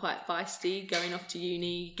become quite feisty, going off to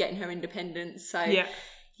uni, getting her independence. So,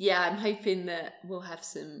 yeah, I'm hoping that we'll have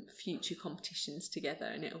some future competitions together,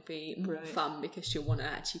 and it'll be more fun, because she'll want to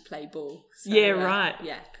actually play ball. So, right.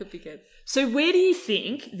 Yeah, could be good. So where do you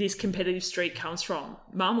think this competitive streak comes from?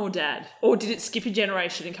 Mum or dad? Or did it skip a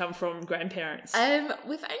generation and come from grandparents?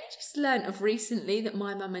 We've only just learnt of recently that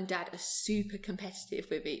my mum and dad are super competitive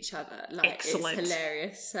with each other. Like, excellent. It's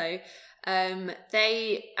hilarious. So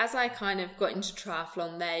they, as I kind of got into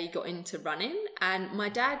triathlon, they got into running, and my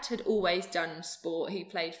dad had always done sport. He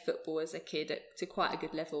played football as a kid to quite a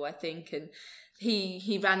good level, I think, and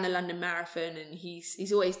he ran the London Marathon, and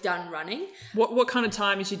he's always done running. What kind of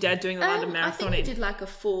time is your dad doing the London Marathon? I think he did like a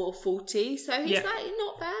 4:40, so he's like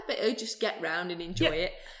not bad, but he'll just get round and enjoy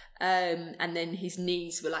it. And then his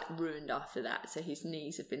knees were like ruined after that, so his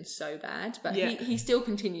knees have been so bad, but he still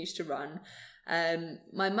continues to run.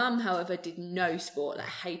 My mum, however, did no sport, like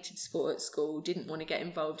hated sport at school, didn't want to get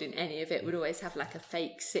involved in any of it, would always have like a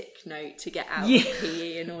fake sick note to get out of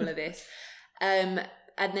PE and all of this.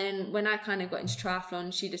 And then when I kind of got into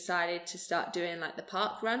triathlon, she decided to start doing like the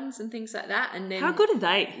park runs and things like that. And then, how good are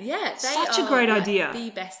they? Yeah, such a great idea.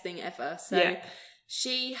 The best thing ever. So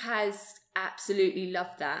she has absolutely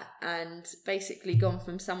loved that, and basically gone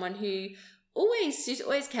from someone who she's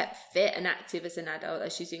always kept fit and active as an adult,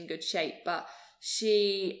 like she's in good shape, but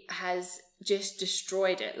she has just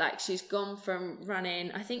destroyed it. Like, she's gone from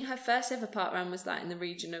running, I think her first ever park run was like in the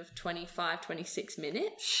region of 25, 26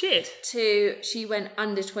 minutes. Shit. She went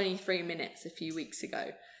under 23 minutes a few weeks ago.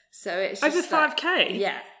 So it's just over 5K?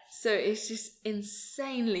 Yeah. So it's just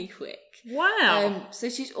insanely quick. Wow. So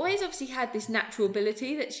she's always obviously had this natural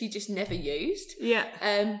ability that she just never used. Yeah.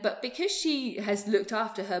 But because she has looked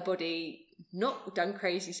after her body, not done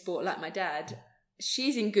crazy sport like my dad,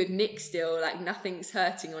 she's in good nick still. Like nothing's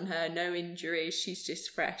hurting on her, no injuries. She's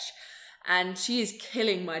just fresh. And she is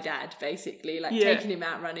killing my dad, basically, like taking him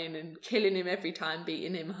out running and killing him every time,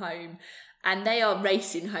 beating him home. And they are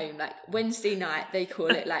racing home. Like Wednesday night, they call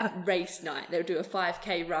it like race night. They'll do a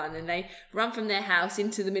 5K run and they run from their house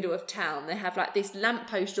into the middle of town. They have like this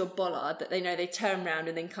lamppost or bollard that they know they turn around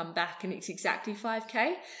and then come back, and it's exactly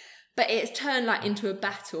 5K. But it's turned like into a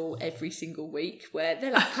battle every single week where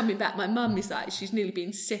they're like coming back. My mum is like, she's nearly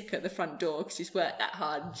been sick at the front door because she's worked that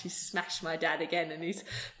hard and she's smashed my dad again and he's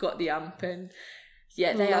got the ump. And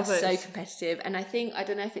yeah, they are so competitive. And I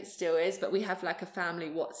don't know if it still is, but we have like a family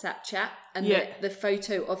WhatsApp chat. And the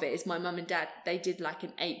photo of it is my mum and dad. They did like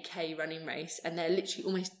an 8K running race and they're literally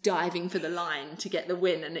almost diving for the line to get the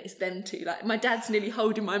win. And it's them two. Like my dad's nearly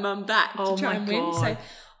holding my mum back to try and win. So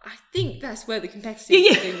I think that's where the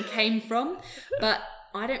competitive thing came from. But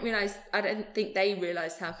I don't think they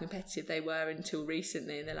realised how competitive they were until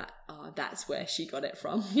recently. And they're like, oh, that's where she got it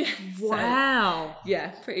from. Yeah. Wow. So,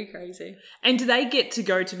 yeah, pretty crazy. And do they get to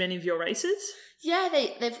go to many of your races? Yeah,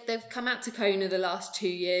 they've come out to Kona the last 2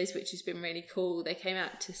 years, which has been really cool. They came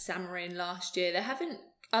out to Samarin last year.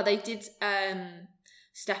 They did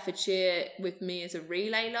Staffordshire with me as a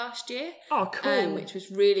relay last year. Oh, cool. Which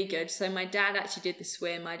was really good. So my dad actually did the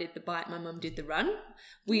swim, I did the bike, my mum did the run.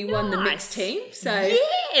 We won the mixed team. So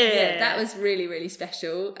yeah, that was really, really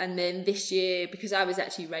special. And then this year, because I was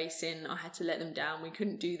actually racing, I had to let them down. We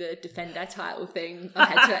couldn't do the defend our title thing. I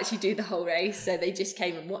had to actually do the whole race. So they just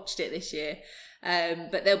came and watched it this year.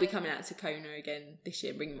 But they'll be coming out to Kona again this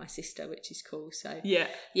year, bringing my sister, which is cool. So yeah,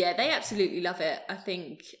 they absolutely love it. I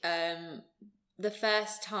think the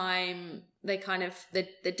first time they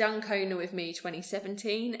they done Kona with me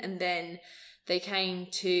 2017, and then they came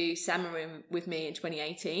to Samarin with me in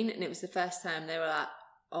 2018, and it was the first time they were like,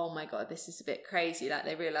 oh my God, this is a bit crazy. Like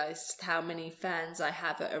they realised how many fans I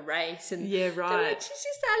have at a race. And yeah, right. They're like, she's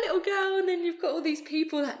just that little girl. And then you've got all these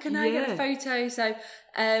people that can I get a photo? So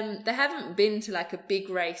they haven't been to like a big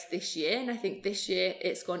race this year. And I think this year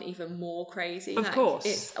it's gone even more crazy. Of course.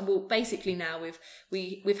 It's basically now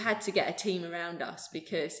we've had to get a team around us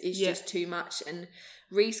because it's just too much. And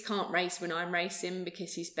Reese can't race when I'm racing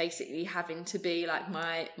because he's basically having to be like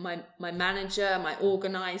my manager, my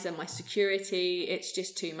organizer, my security. It's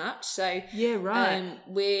just too much. So yeah, right.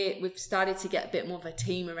 We've started to get a bit more of a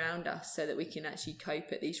team around us so that we can actually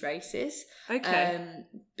cope at these races. Okay.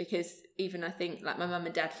 Because even I think like my mum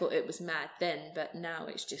and dad thought it was mad then, but now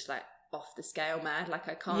it's just like off the scale mad. Like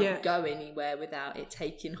I can't go anywhere without it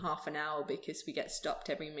taking half an hour because we get stopped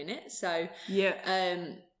every minute. So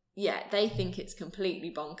yeah, they think it's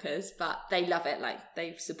completely bonkers, but they love it. Like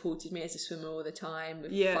they've supported me as a swimmer all the time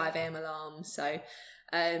with 5 a.m. alarms. So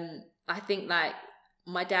I think like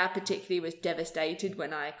my dad particularly was devastated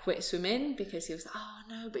when I quit swimming because he was like, oh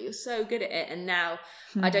no, but you're so good at it. And now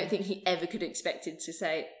I don't think he ever could have expected to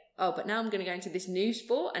say, oh, but now I'm going to go into this new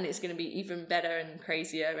sport and it's going to be even better and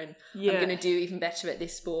crazier and I'm going to do even better at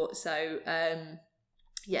this sport. So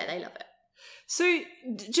yeah, they love it. So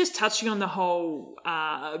just touching on the whole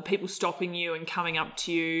people stopping you and coming up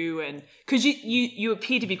to you, and because you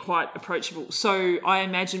appear to be quite approachable, so I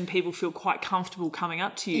imagine people feel quite comfortable coming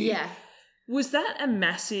up to you. Yeah. Was that a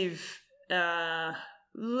massive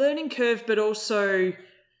learning curve, but also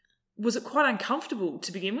was it quite uncomfortable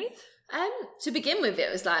to begin with? To begin with,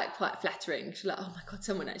 it was like quite flattering. Like, oh my God,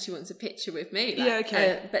 someone actually wants a picture with me. Like, yeah,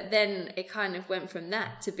 okay. But then it kind of went from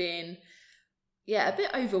that to being a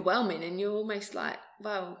bit overwhelming, and you're almost like,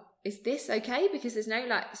 well, is this okay? Because there's no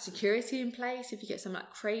like security in place if you get some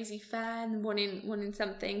like crazy fan wanting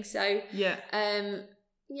something. So I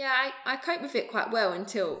cope with it quite well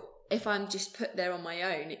until if I'm just put there on my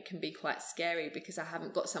own, it can be quite scary because I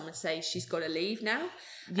haven't got someone say she's got to leave now.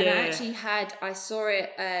 Yeah. And I saw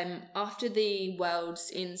it after the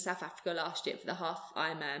Worlds in South Africa last year for the half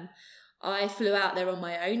Ironman. I flew out there on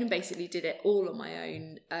my own and basically did it all on my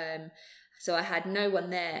own. So I had no one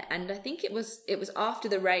there. And I think it was after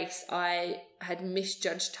the race, I had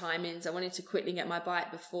misjudged timings. I wanted to quickly get my bike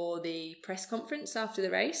before the press conference after the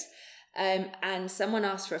race. And someone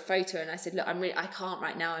asked for a photo and I said, look, I can't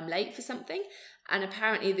right now. I'm late for something. And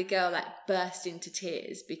apparently the girl like burst into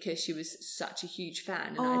tears because she was such a huge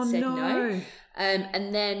fan. And I'd said no.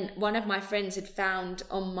 And then one of my friends had found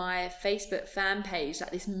on my Facebook fan page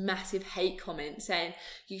like this massive hate comment saying,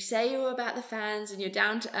 you say you're about the fans and you're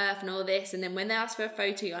down to earth and all this. And then when they ask for a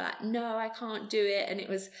photo, you're like, no, I can't do it. And it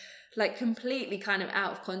was like completely kind of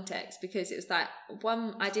out of context, because it was like,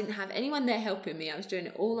 one, I didn't have anyone there helping me. I was doing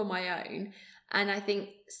it all on my own. And I think,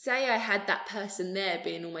 say I had that person there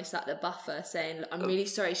being almost like the buffer, saying, I'm really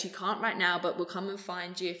sorry, she can't right now, but we'll come and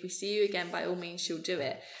find you. If we see you again, by all means, she'll do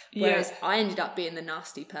it. Whereas I ended up being the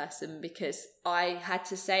nasty person because I had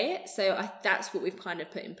to say it. So that's what we've kind of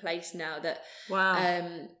put in place now, that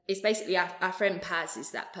it's basically our friend Paz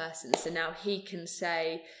is that person. So now he can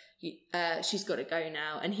say, she's got to go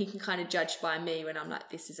now. And he can kind of judge by me when I'm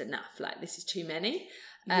like, this is enough, like this is too many.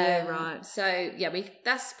 Right. So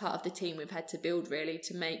that's part of the team we've had to build, really,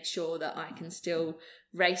 to make sure that I can still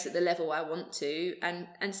race at the level I want to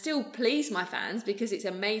and still please my fans, because it's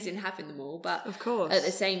amazing having them all, but of course at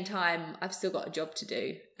the same time I've still got a job to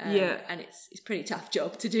do, and it's a pretty tough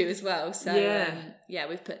job to do as well. So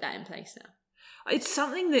we've put that in place now. It's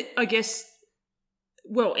something that I guess,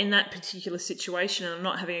 well, in that particular situation, and I'm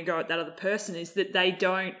not having a go at that other person, is that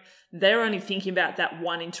they're only thinking about that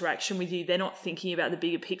one interaction with you. They're not thinking about the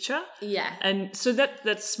bigger picture. Yeah. And so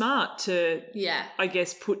that's smart to, I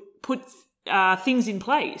guess, put things in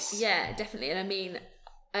place. Yeah, definitely. And I mean,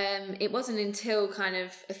 it wasn't until kind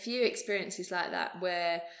of a few experiences like that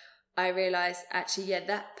where I realised, actually,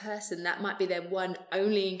 that person, that might be their one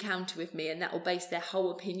only encounter with me, and that will base their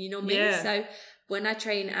whole opinion on me. Yeah. So when I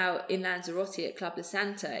train out in Lanzarote at Club La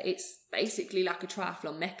Santa, it's basically like a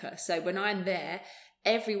triathlon mecca. So when I'm there,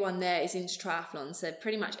 everyone there is into triathlon. So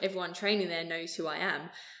pretty much everyone training there knows who I am.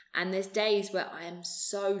 And there's days where I am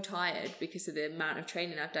so tired because of the amount of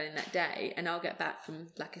training I've done in that day. And I'll get back from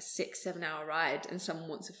like a 6-7 hour ride and someone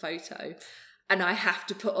wants a photo. And I have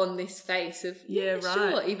to put on this face of,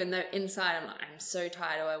 sure, even though inside I'm like, I'm so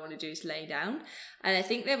tired, all I want to do is lay down. And I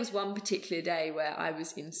think there was one particular day where I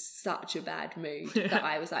was in such a bad mood that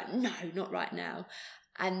I was like, no, not right now.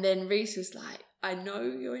 And then Reese was like, I know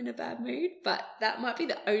you're in a bad mood, but that might be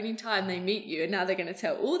the only time they meet you. And now they're going to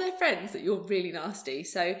tell all their friends that you're really nasty.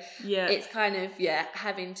 So it's kind of,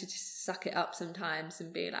 having to just suck it up sometimes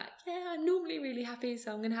and be like, I'm normally really happy,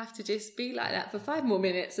 so I'm going to have to just be like that for 5 more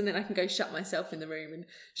minutes, and then I can go shut myself in the room and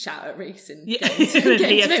shout at Reese and get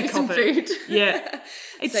him some food. Yeah.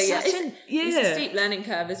 It's a steep learning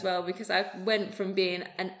curve as well, because I went from being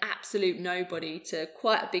an absolute nobody to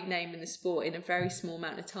quite a big name in the sport in a very small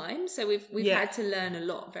amount of time. So we've had to learn a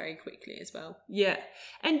lot very quickly as well. Yeah.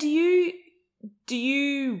 And do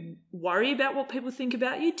you worry about what people think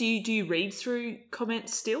about you? Do you read through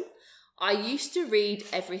comments still? I used to read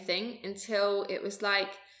everything until it was like,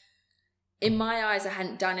 in my eyes, I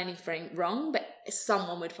hadn't done anything wrong, but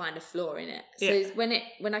someone would find a flaw in it. So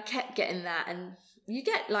when I kept getting that, and you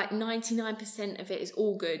get like 99% of it is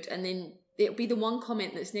all good, and then it'll be the one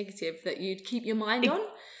comment that's negative that you'd keep your mind on.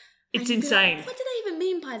 It's insane. Like, what did I even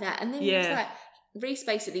mean by that? And then it was like, Reese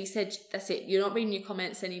basically said, that's it, you're not reading your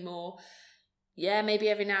comments anymore. Yeah, maybe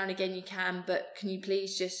every now and again you can, but can you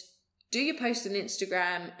please just do your post on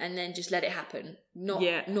Instagram and then just let it happen.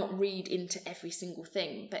 Not read into every single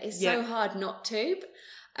thing. But it's so hard not to.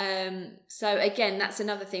 So again, that's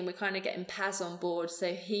another thing. We're kind of getting Paz on board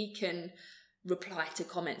so he can reply to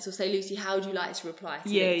comments, or say, Lucy, how would you like to reply to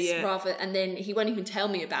this? Rather, and then he won't even tell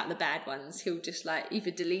me about the bad ones. He'll just like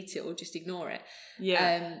either delete it or just ignore it.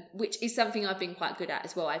 Which is something I've been quite good at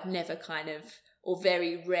as well. I've never kind of, or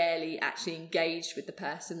very rarely actually engaged with the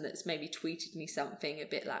person that's maybe tweeted me something a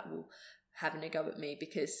bit like, well, having a go at me,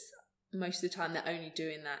 because most of the time they're only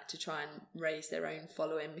doing that to try and raise their own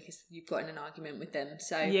following because you've got in an argument with them.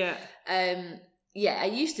 So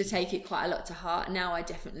I used to take it quite a lot to heart. Now I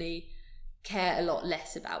definitely care a lot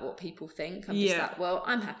less about what people think. I'm just like, well,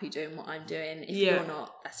 I'm happy doing what I'm doing. If you're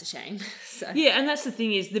not, that's a shame. So and that's the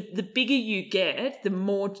thing, is the bigger you get, the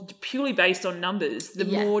more, purely based on numbers, the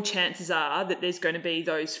more chances are that there's going to be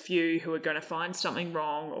those few who are going to find something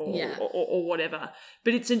wrong or whatever.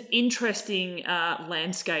 But it's an interesting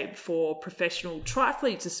landscape for professional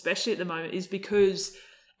triathletes, especially at the moment, is because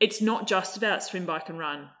it's not just about swim, bike and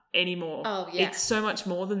run anymore. It's so much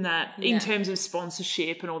more than that in terms of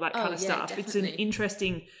sponsorship and all that kind of stuff. Definitely. It's an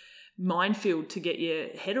interesting minefield to get your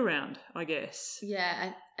head around, I guess.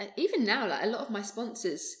 And even now, like a lot of my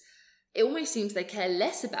sponsors, it almost seems they care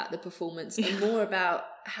less about the performance and more about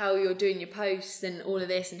how you're doing your posts and all of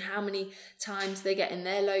this, and how many times they're getting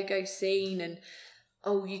their logo seen, and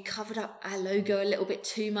you covered up our logo a little bit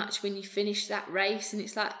too much when you finished that race. And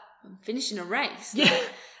it's like, I'm finishing a race.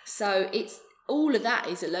 So it's, all of that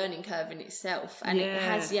is a learning curve in itself, and it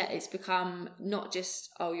has it's become not just,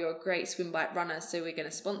 you're a great swim bike runner, so we're going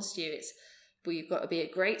to sponsor you. It's, well, you've got to be a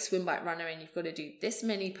great swim bike runner, and you've got to do this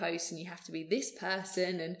many posts, and you have to be this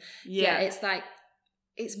person, and it's like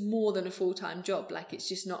it's more than a full-time job. Like, it's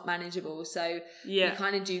just not manageable. So you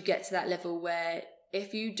kind of do get to that level where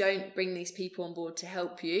if you don't bring these people on board to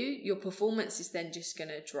help you, your performance is then just going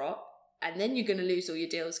to drop, and then you're going to lose all your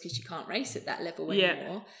deals because you can't race at that level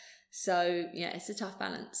anymore. So it's a tough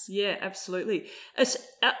balance. Yeah, absolutely.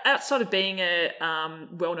 Outside of being a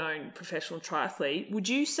well-known professional triathlete, would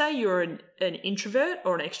you say you're an introvert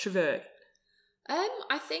or an extrovert?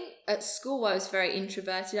 I think at school I was very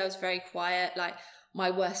introverted. I was very quiet. Like, my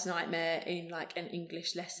worst nightmare in like an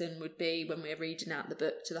English lesson would be when we were reading out the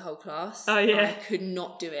book to the whole class. Oh yeah. I could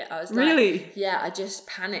not do it. I was really? I just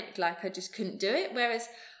panicked. Like, I just couldn't do it. Whereas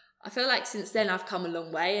I feel like since then I've come a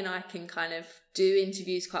long way and I can kind of do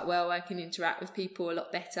interviews quite well. I can interact with people a lot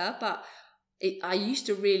better. But I used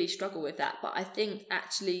to really struggle with that. But I think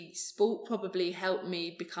actually sport probably helped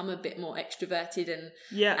me become a bit more extroverted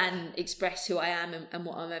and express who I am and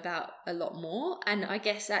what I'm about a lot more. And I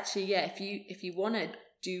guess actually, if you want to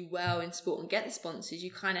do well in sport and get the sponsors,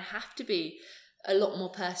 you kind of have to be a lot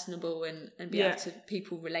more personable and be able to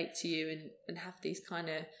people relate to you and have these kind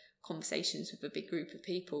of conversations with a big group of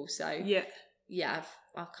people. So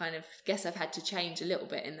I've kind of guess I've had to change a little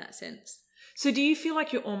bit in that sense. So do you feel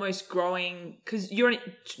like you're almost growing, because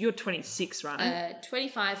you're 26, right?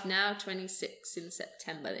 25 now, 26 in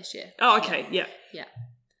September this year. Oh, okay, yeah.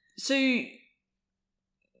 So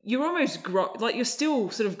you're almost you're still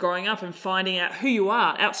sort of growing up and finding out who you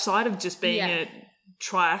are outside of just being a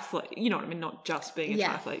triathlete. You know what I mean? Not just being a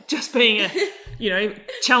triathlete, just being a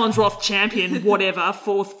Challenge Roth champion, whatever,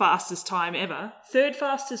 4th fastest time ever, 3rd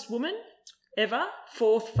fastest woman ever,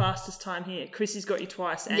 4th fastest time here. Chrissy's got you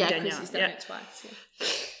twice, and Danielle. Chrissy's done it twice.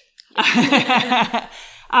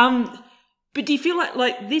 But do you feel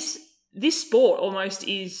like this sport almost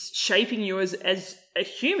is shaping you as a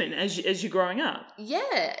human as you're growing up?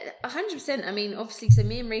 Yeah, 100%. I mean, obviously, so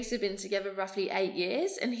me and Reece have been together roughly 8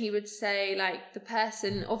 years, and he would say, like, the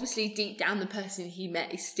person, obviously deep down, the person he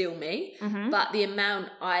met is still me, but the amount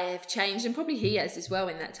I have changed, and probably he has as well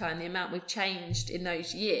in that time, the amount we've changed in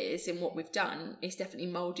those years in what we've done, it's definitely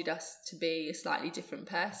moulded us to be a slightly different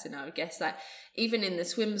person, I would guess. Like, even in the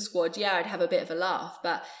swim squad, I'd have a bit of a laugh,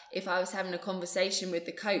 but if I was having a conversation with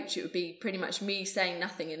the coach, it would be pretty much me saying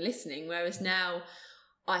nothing and listening, whereas now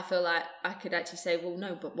I feel like I could actually say, well,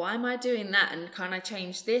 no, but why am I doing that? And can I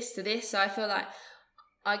change this to this? So I feel like,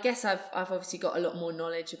 I guess I've obviously got a lot more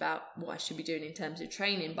knowledge about what I should be doing in terms of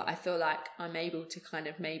training, but I feel like I'm able to kind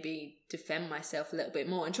of maybe defend myself a little bit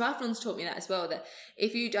more. And triathlon's taught me that as well, that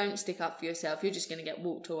if you don't stick up for yourself, you're just going to get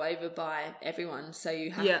walked all over by everyone. So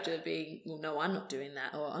you have to be, well, no, I'm not doing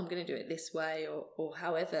that, or I'm going to do it this way, or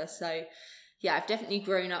however. So yeah, I've definitely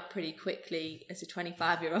grown up pretty quickly as a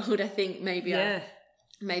 25-year-old. I think maybe I've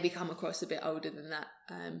maybe come across a bit older than that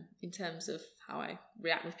in terms of how I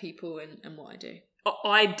react with people and what I do.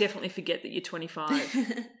 I definitely forget that you're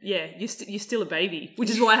 25. Yeah, you're still a baby,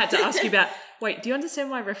 which is why I had to ask you about, wait, do you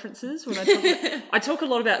understand my references? When I talk a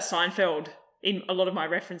lot about Seinfeld in a lot of my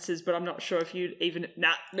references, but I'm not sure if you'd even...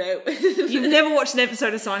 No. You've never watched an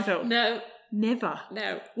episode of Seinfeld? No. Never?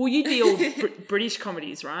 No. Well, you'd be all British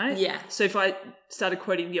comedies, right? Yeah. So if I started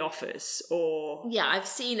quoting The Office or... Yeah, I've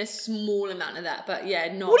seen a small amount of that, but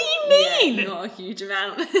not... What do you mean? Yeah, not a huge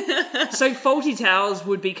amount. So Fawlty Towers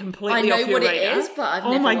would be completely off your radar? I know what it is, but I've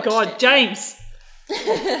never watched it. Oh my God, James!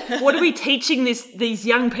 What are we teaching these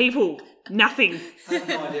young people? Nothing. I have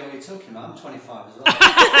no idea what you're talking about. I'm 25 as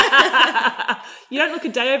well. You don't look a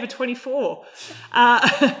day over 24.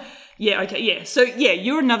 Yeah, okay, yeah. So, yeah,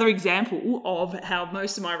 you're another example of how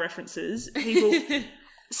most of my references, people...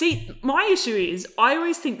 See, my issue is I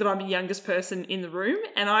always think that I'm the youngest person in the room,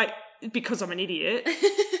 and because I'm an idiot,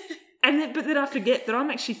 but then I forget that I'm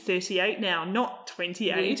actually 38 now, not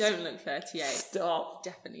 28. Well, you don't look 38. Stop.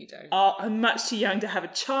 Definitely don't. Oh, I'm much too young to have a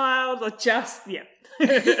child, or just, yeah.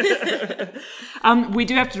 We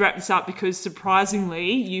do have to wrap this up because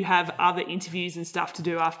surprisingly you have other interviews and stuff to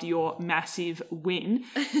do after your massive win.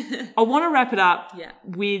 I want to wrap it up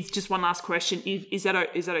with just one last question. Is that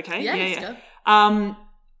okay? Yeah. Go.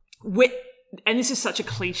 And this is such a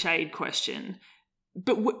cliched question,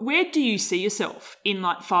 but where do you see yourself in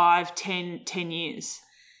like 5, 10 years?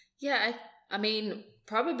 Yeah, I mean,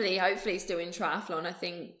 probably, hopefully still in triathlon. I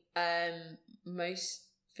think most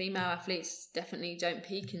female athletes definitely don't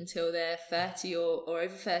peak until they're 30 or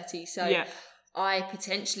over 30. So I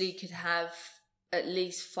potentially could have at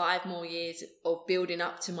least 5 more years of building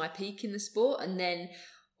up to my peak in the sport. And then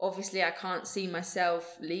obviously I can't see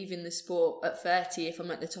myself leaving the sport at 30 if I'm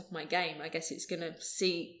at the top of my game. I guess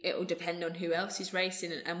it'll depend on who else is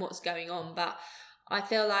racing and what's going on. But I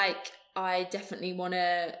feel like I definitely want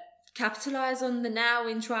to capitalise on the now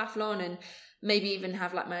in triathlon and maybe even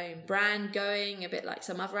have like my own brand going, a bit like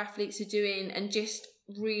some other athletes are doing, and just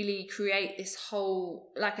really create this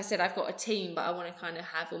whole, like I said, I've got a team, but I want to kind of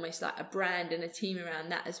have almost like a brand and a team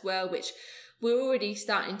around that as well, which we're already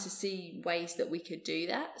starting to see ways that we could do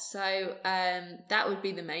that. So that would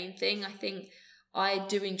be the main thing. I think I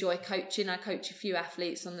do enjoy coaching. I coach a few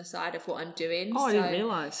athletes on the side of what I'm doing. Oh, I didn't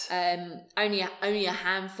realise. Only a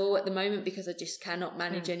handful at the moment because I just cannot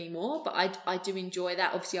manage anymore. But I do enjoy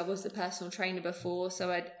that. Obviously, I was the personal trainer before,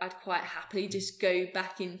 so I'd quite happily just go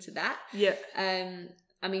back into that. Yeah.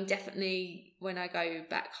 I mean, definitely when I go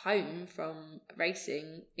back home from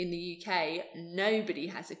racing in the UK, nobody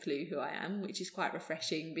has a clue who I am, which is quite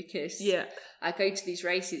refreshing because I go to these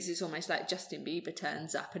races, it's almost like Justin Bieber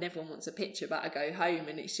turns up and everyone wants a picture, but I go home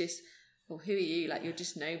and it's just, well, who are you? Like, you're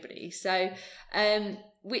just nobody. So,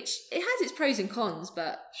 which it has its pros and cons,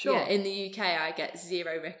 but yeah, in the UK, I get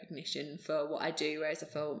zero recognition for what I do. Whereas I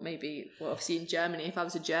feel maybe, well, obviously in Germany, if I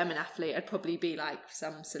was a German athlete, I'd probably be like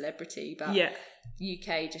some celebrity, but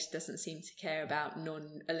UK just doesn't seem to care about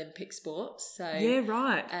non-Olympic sports. So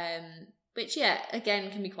which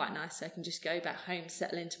again can be quite nice. So I can just go back home,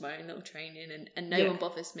 settle into my own little training, and no one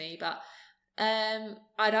bothers me. But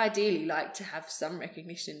I'd ideally like to have some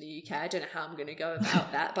recognition in the UK. I don't know how I'm going to go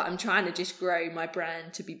about that, but I'm trying to just grow my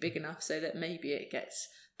brand to be big enough so that maybe it gets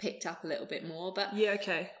picked up a little bit more. But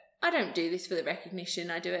I don't do this for the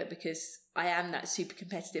recognition. I do it because I am that super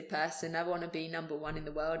competitive person. I want to be number one in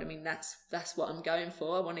the world. I mean, that's what I'm going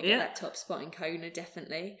for. I want to get that top spot in Kona,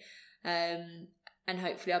 definitely. And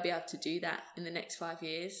hopefully I'll be able to do that in the next 5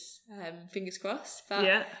 years. Fingers crossed. But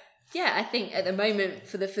yeah, I think at the moment,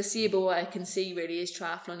 for the foreseeable, what I can see really is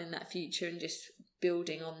triathlon in that future and just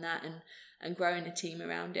building on that and growing a team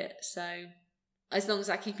around it. So as long as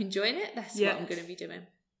I keep enjoying it, that's what I'm going to be doing.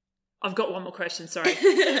 I've got one more question. Sorry.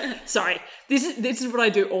 This is what I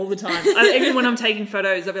do all the time. Even when I'm taking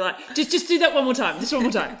photos, I'll be like, just do that one more time. Just one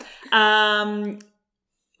more time.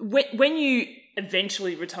 When you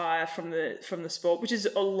eventually retire from the sport, which is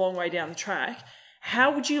a long way down the track,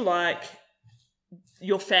 how would you like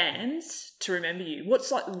your fans to remember you?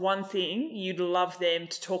 What's like one thing you'd love them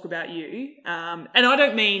to talk about you? And I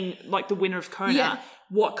don't mean like the winner of Kona. Yeah.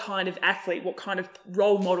 What kind of athlete, what kind of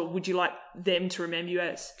role model would you like them to remember you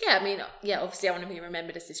as? Yeah, I mean, obviously I want to be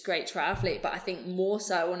remembered as this great triathlete, but I think more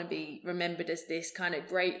so I want to be remembered as this kind of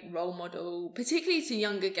great role model, particularly to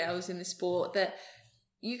younger girls in the sport, that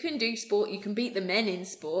you can do sport, you can beat the men in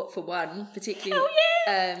sport, for one, particularly. Hell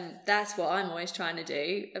yeah! That's what I'm always trying to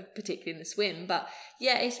do, particularly in the swim. But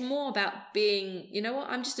yeah, it's more about being, you know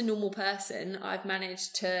what, I'm just a normal person. I've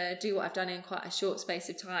managed to do what I've done in quite a short space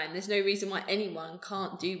of time. There's no reason why anyone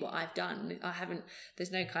can't do what I've done.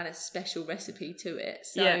 There's no kind of special recipe to it.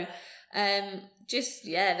 So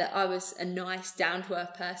that I was a nice,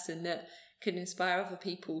 down-to-earth person that could inspire other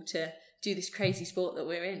people to do this crazy sport that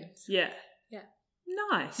we're in. Yeah.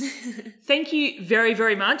 Nice. Thank you very,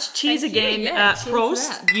 very much. Cheers again.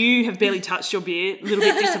 Prost. You have barely touched your beer. A little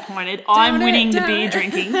bit disappointed. I'm winning the beer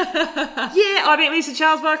drinking. I beat Lisa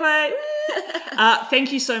Charles Barclay.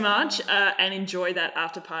 Thank you so much and enjoy that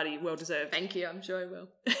after party. Well deserved. Thank you. I'm sure I will.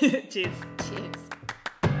 Cheers. Cheers.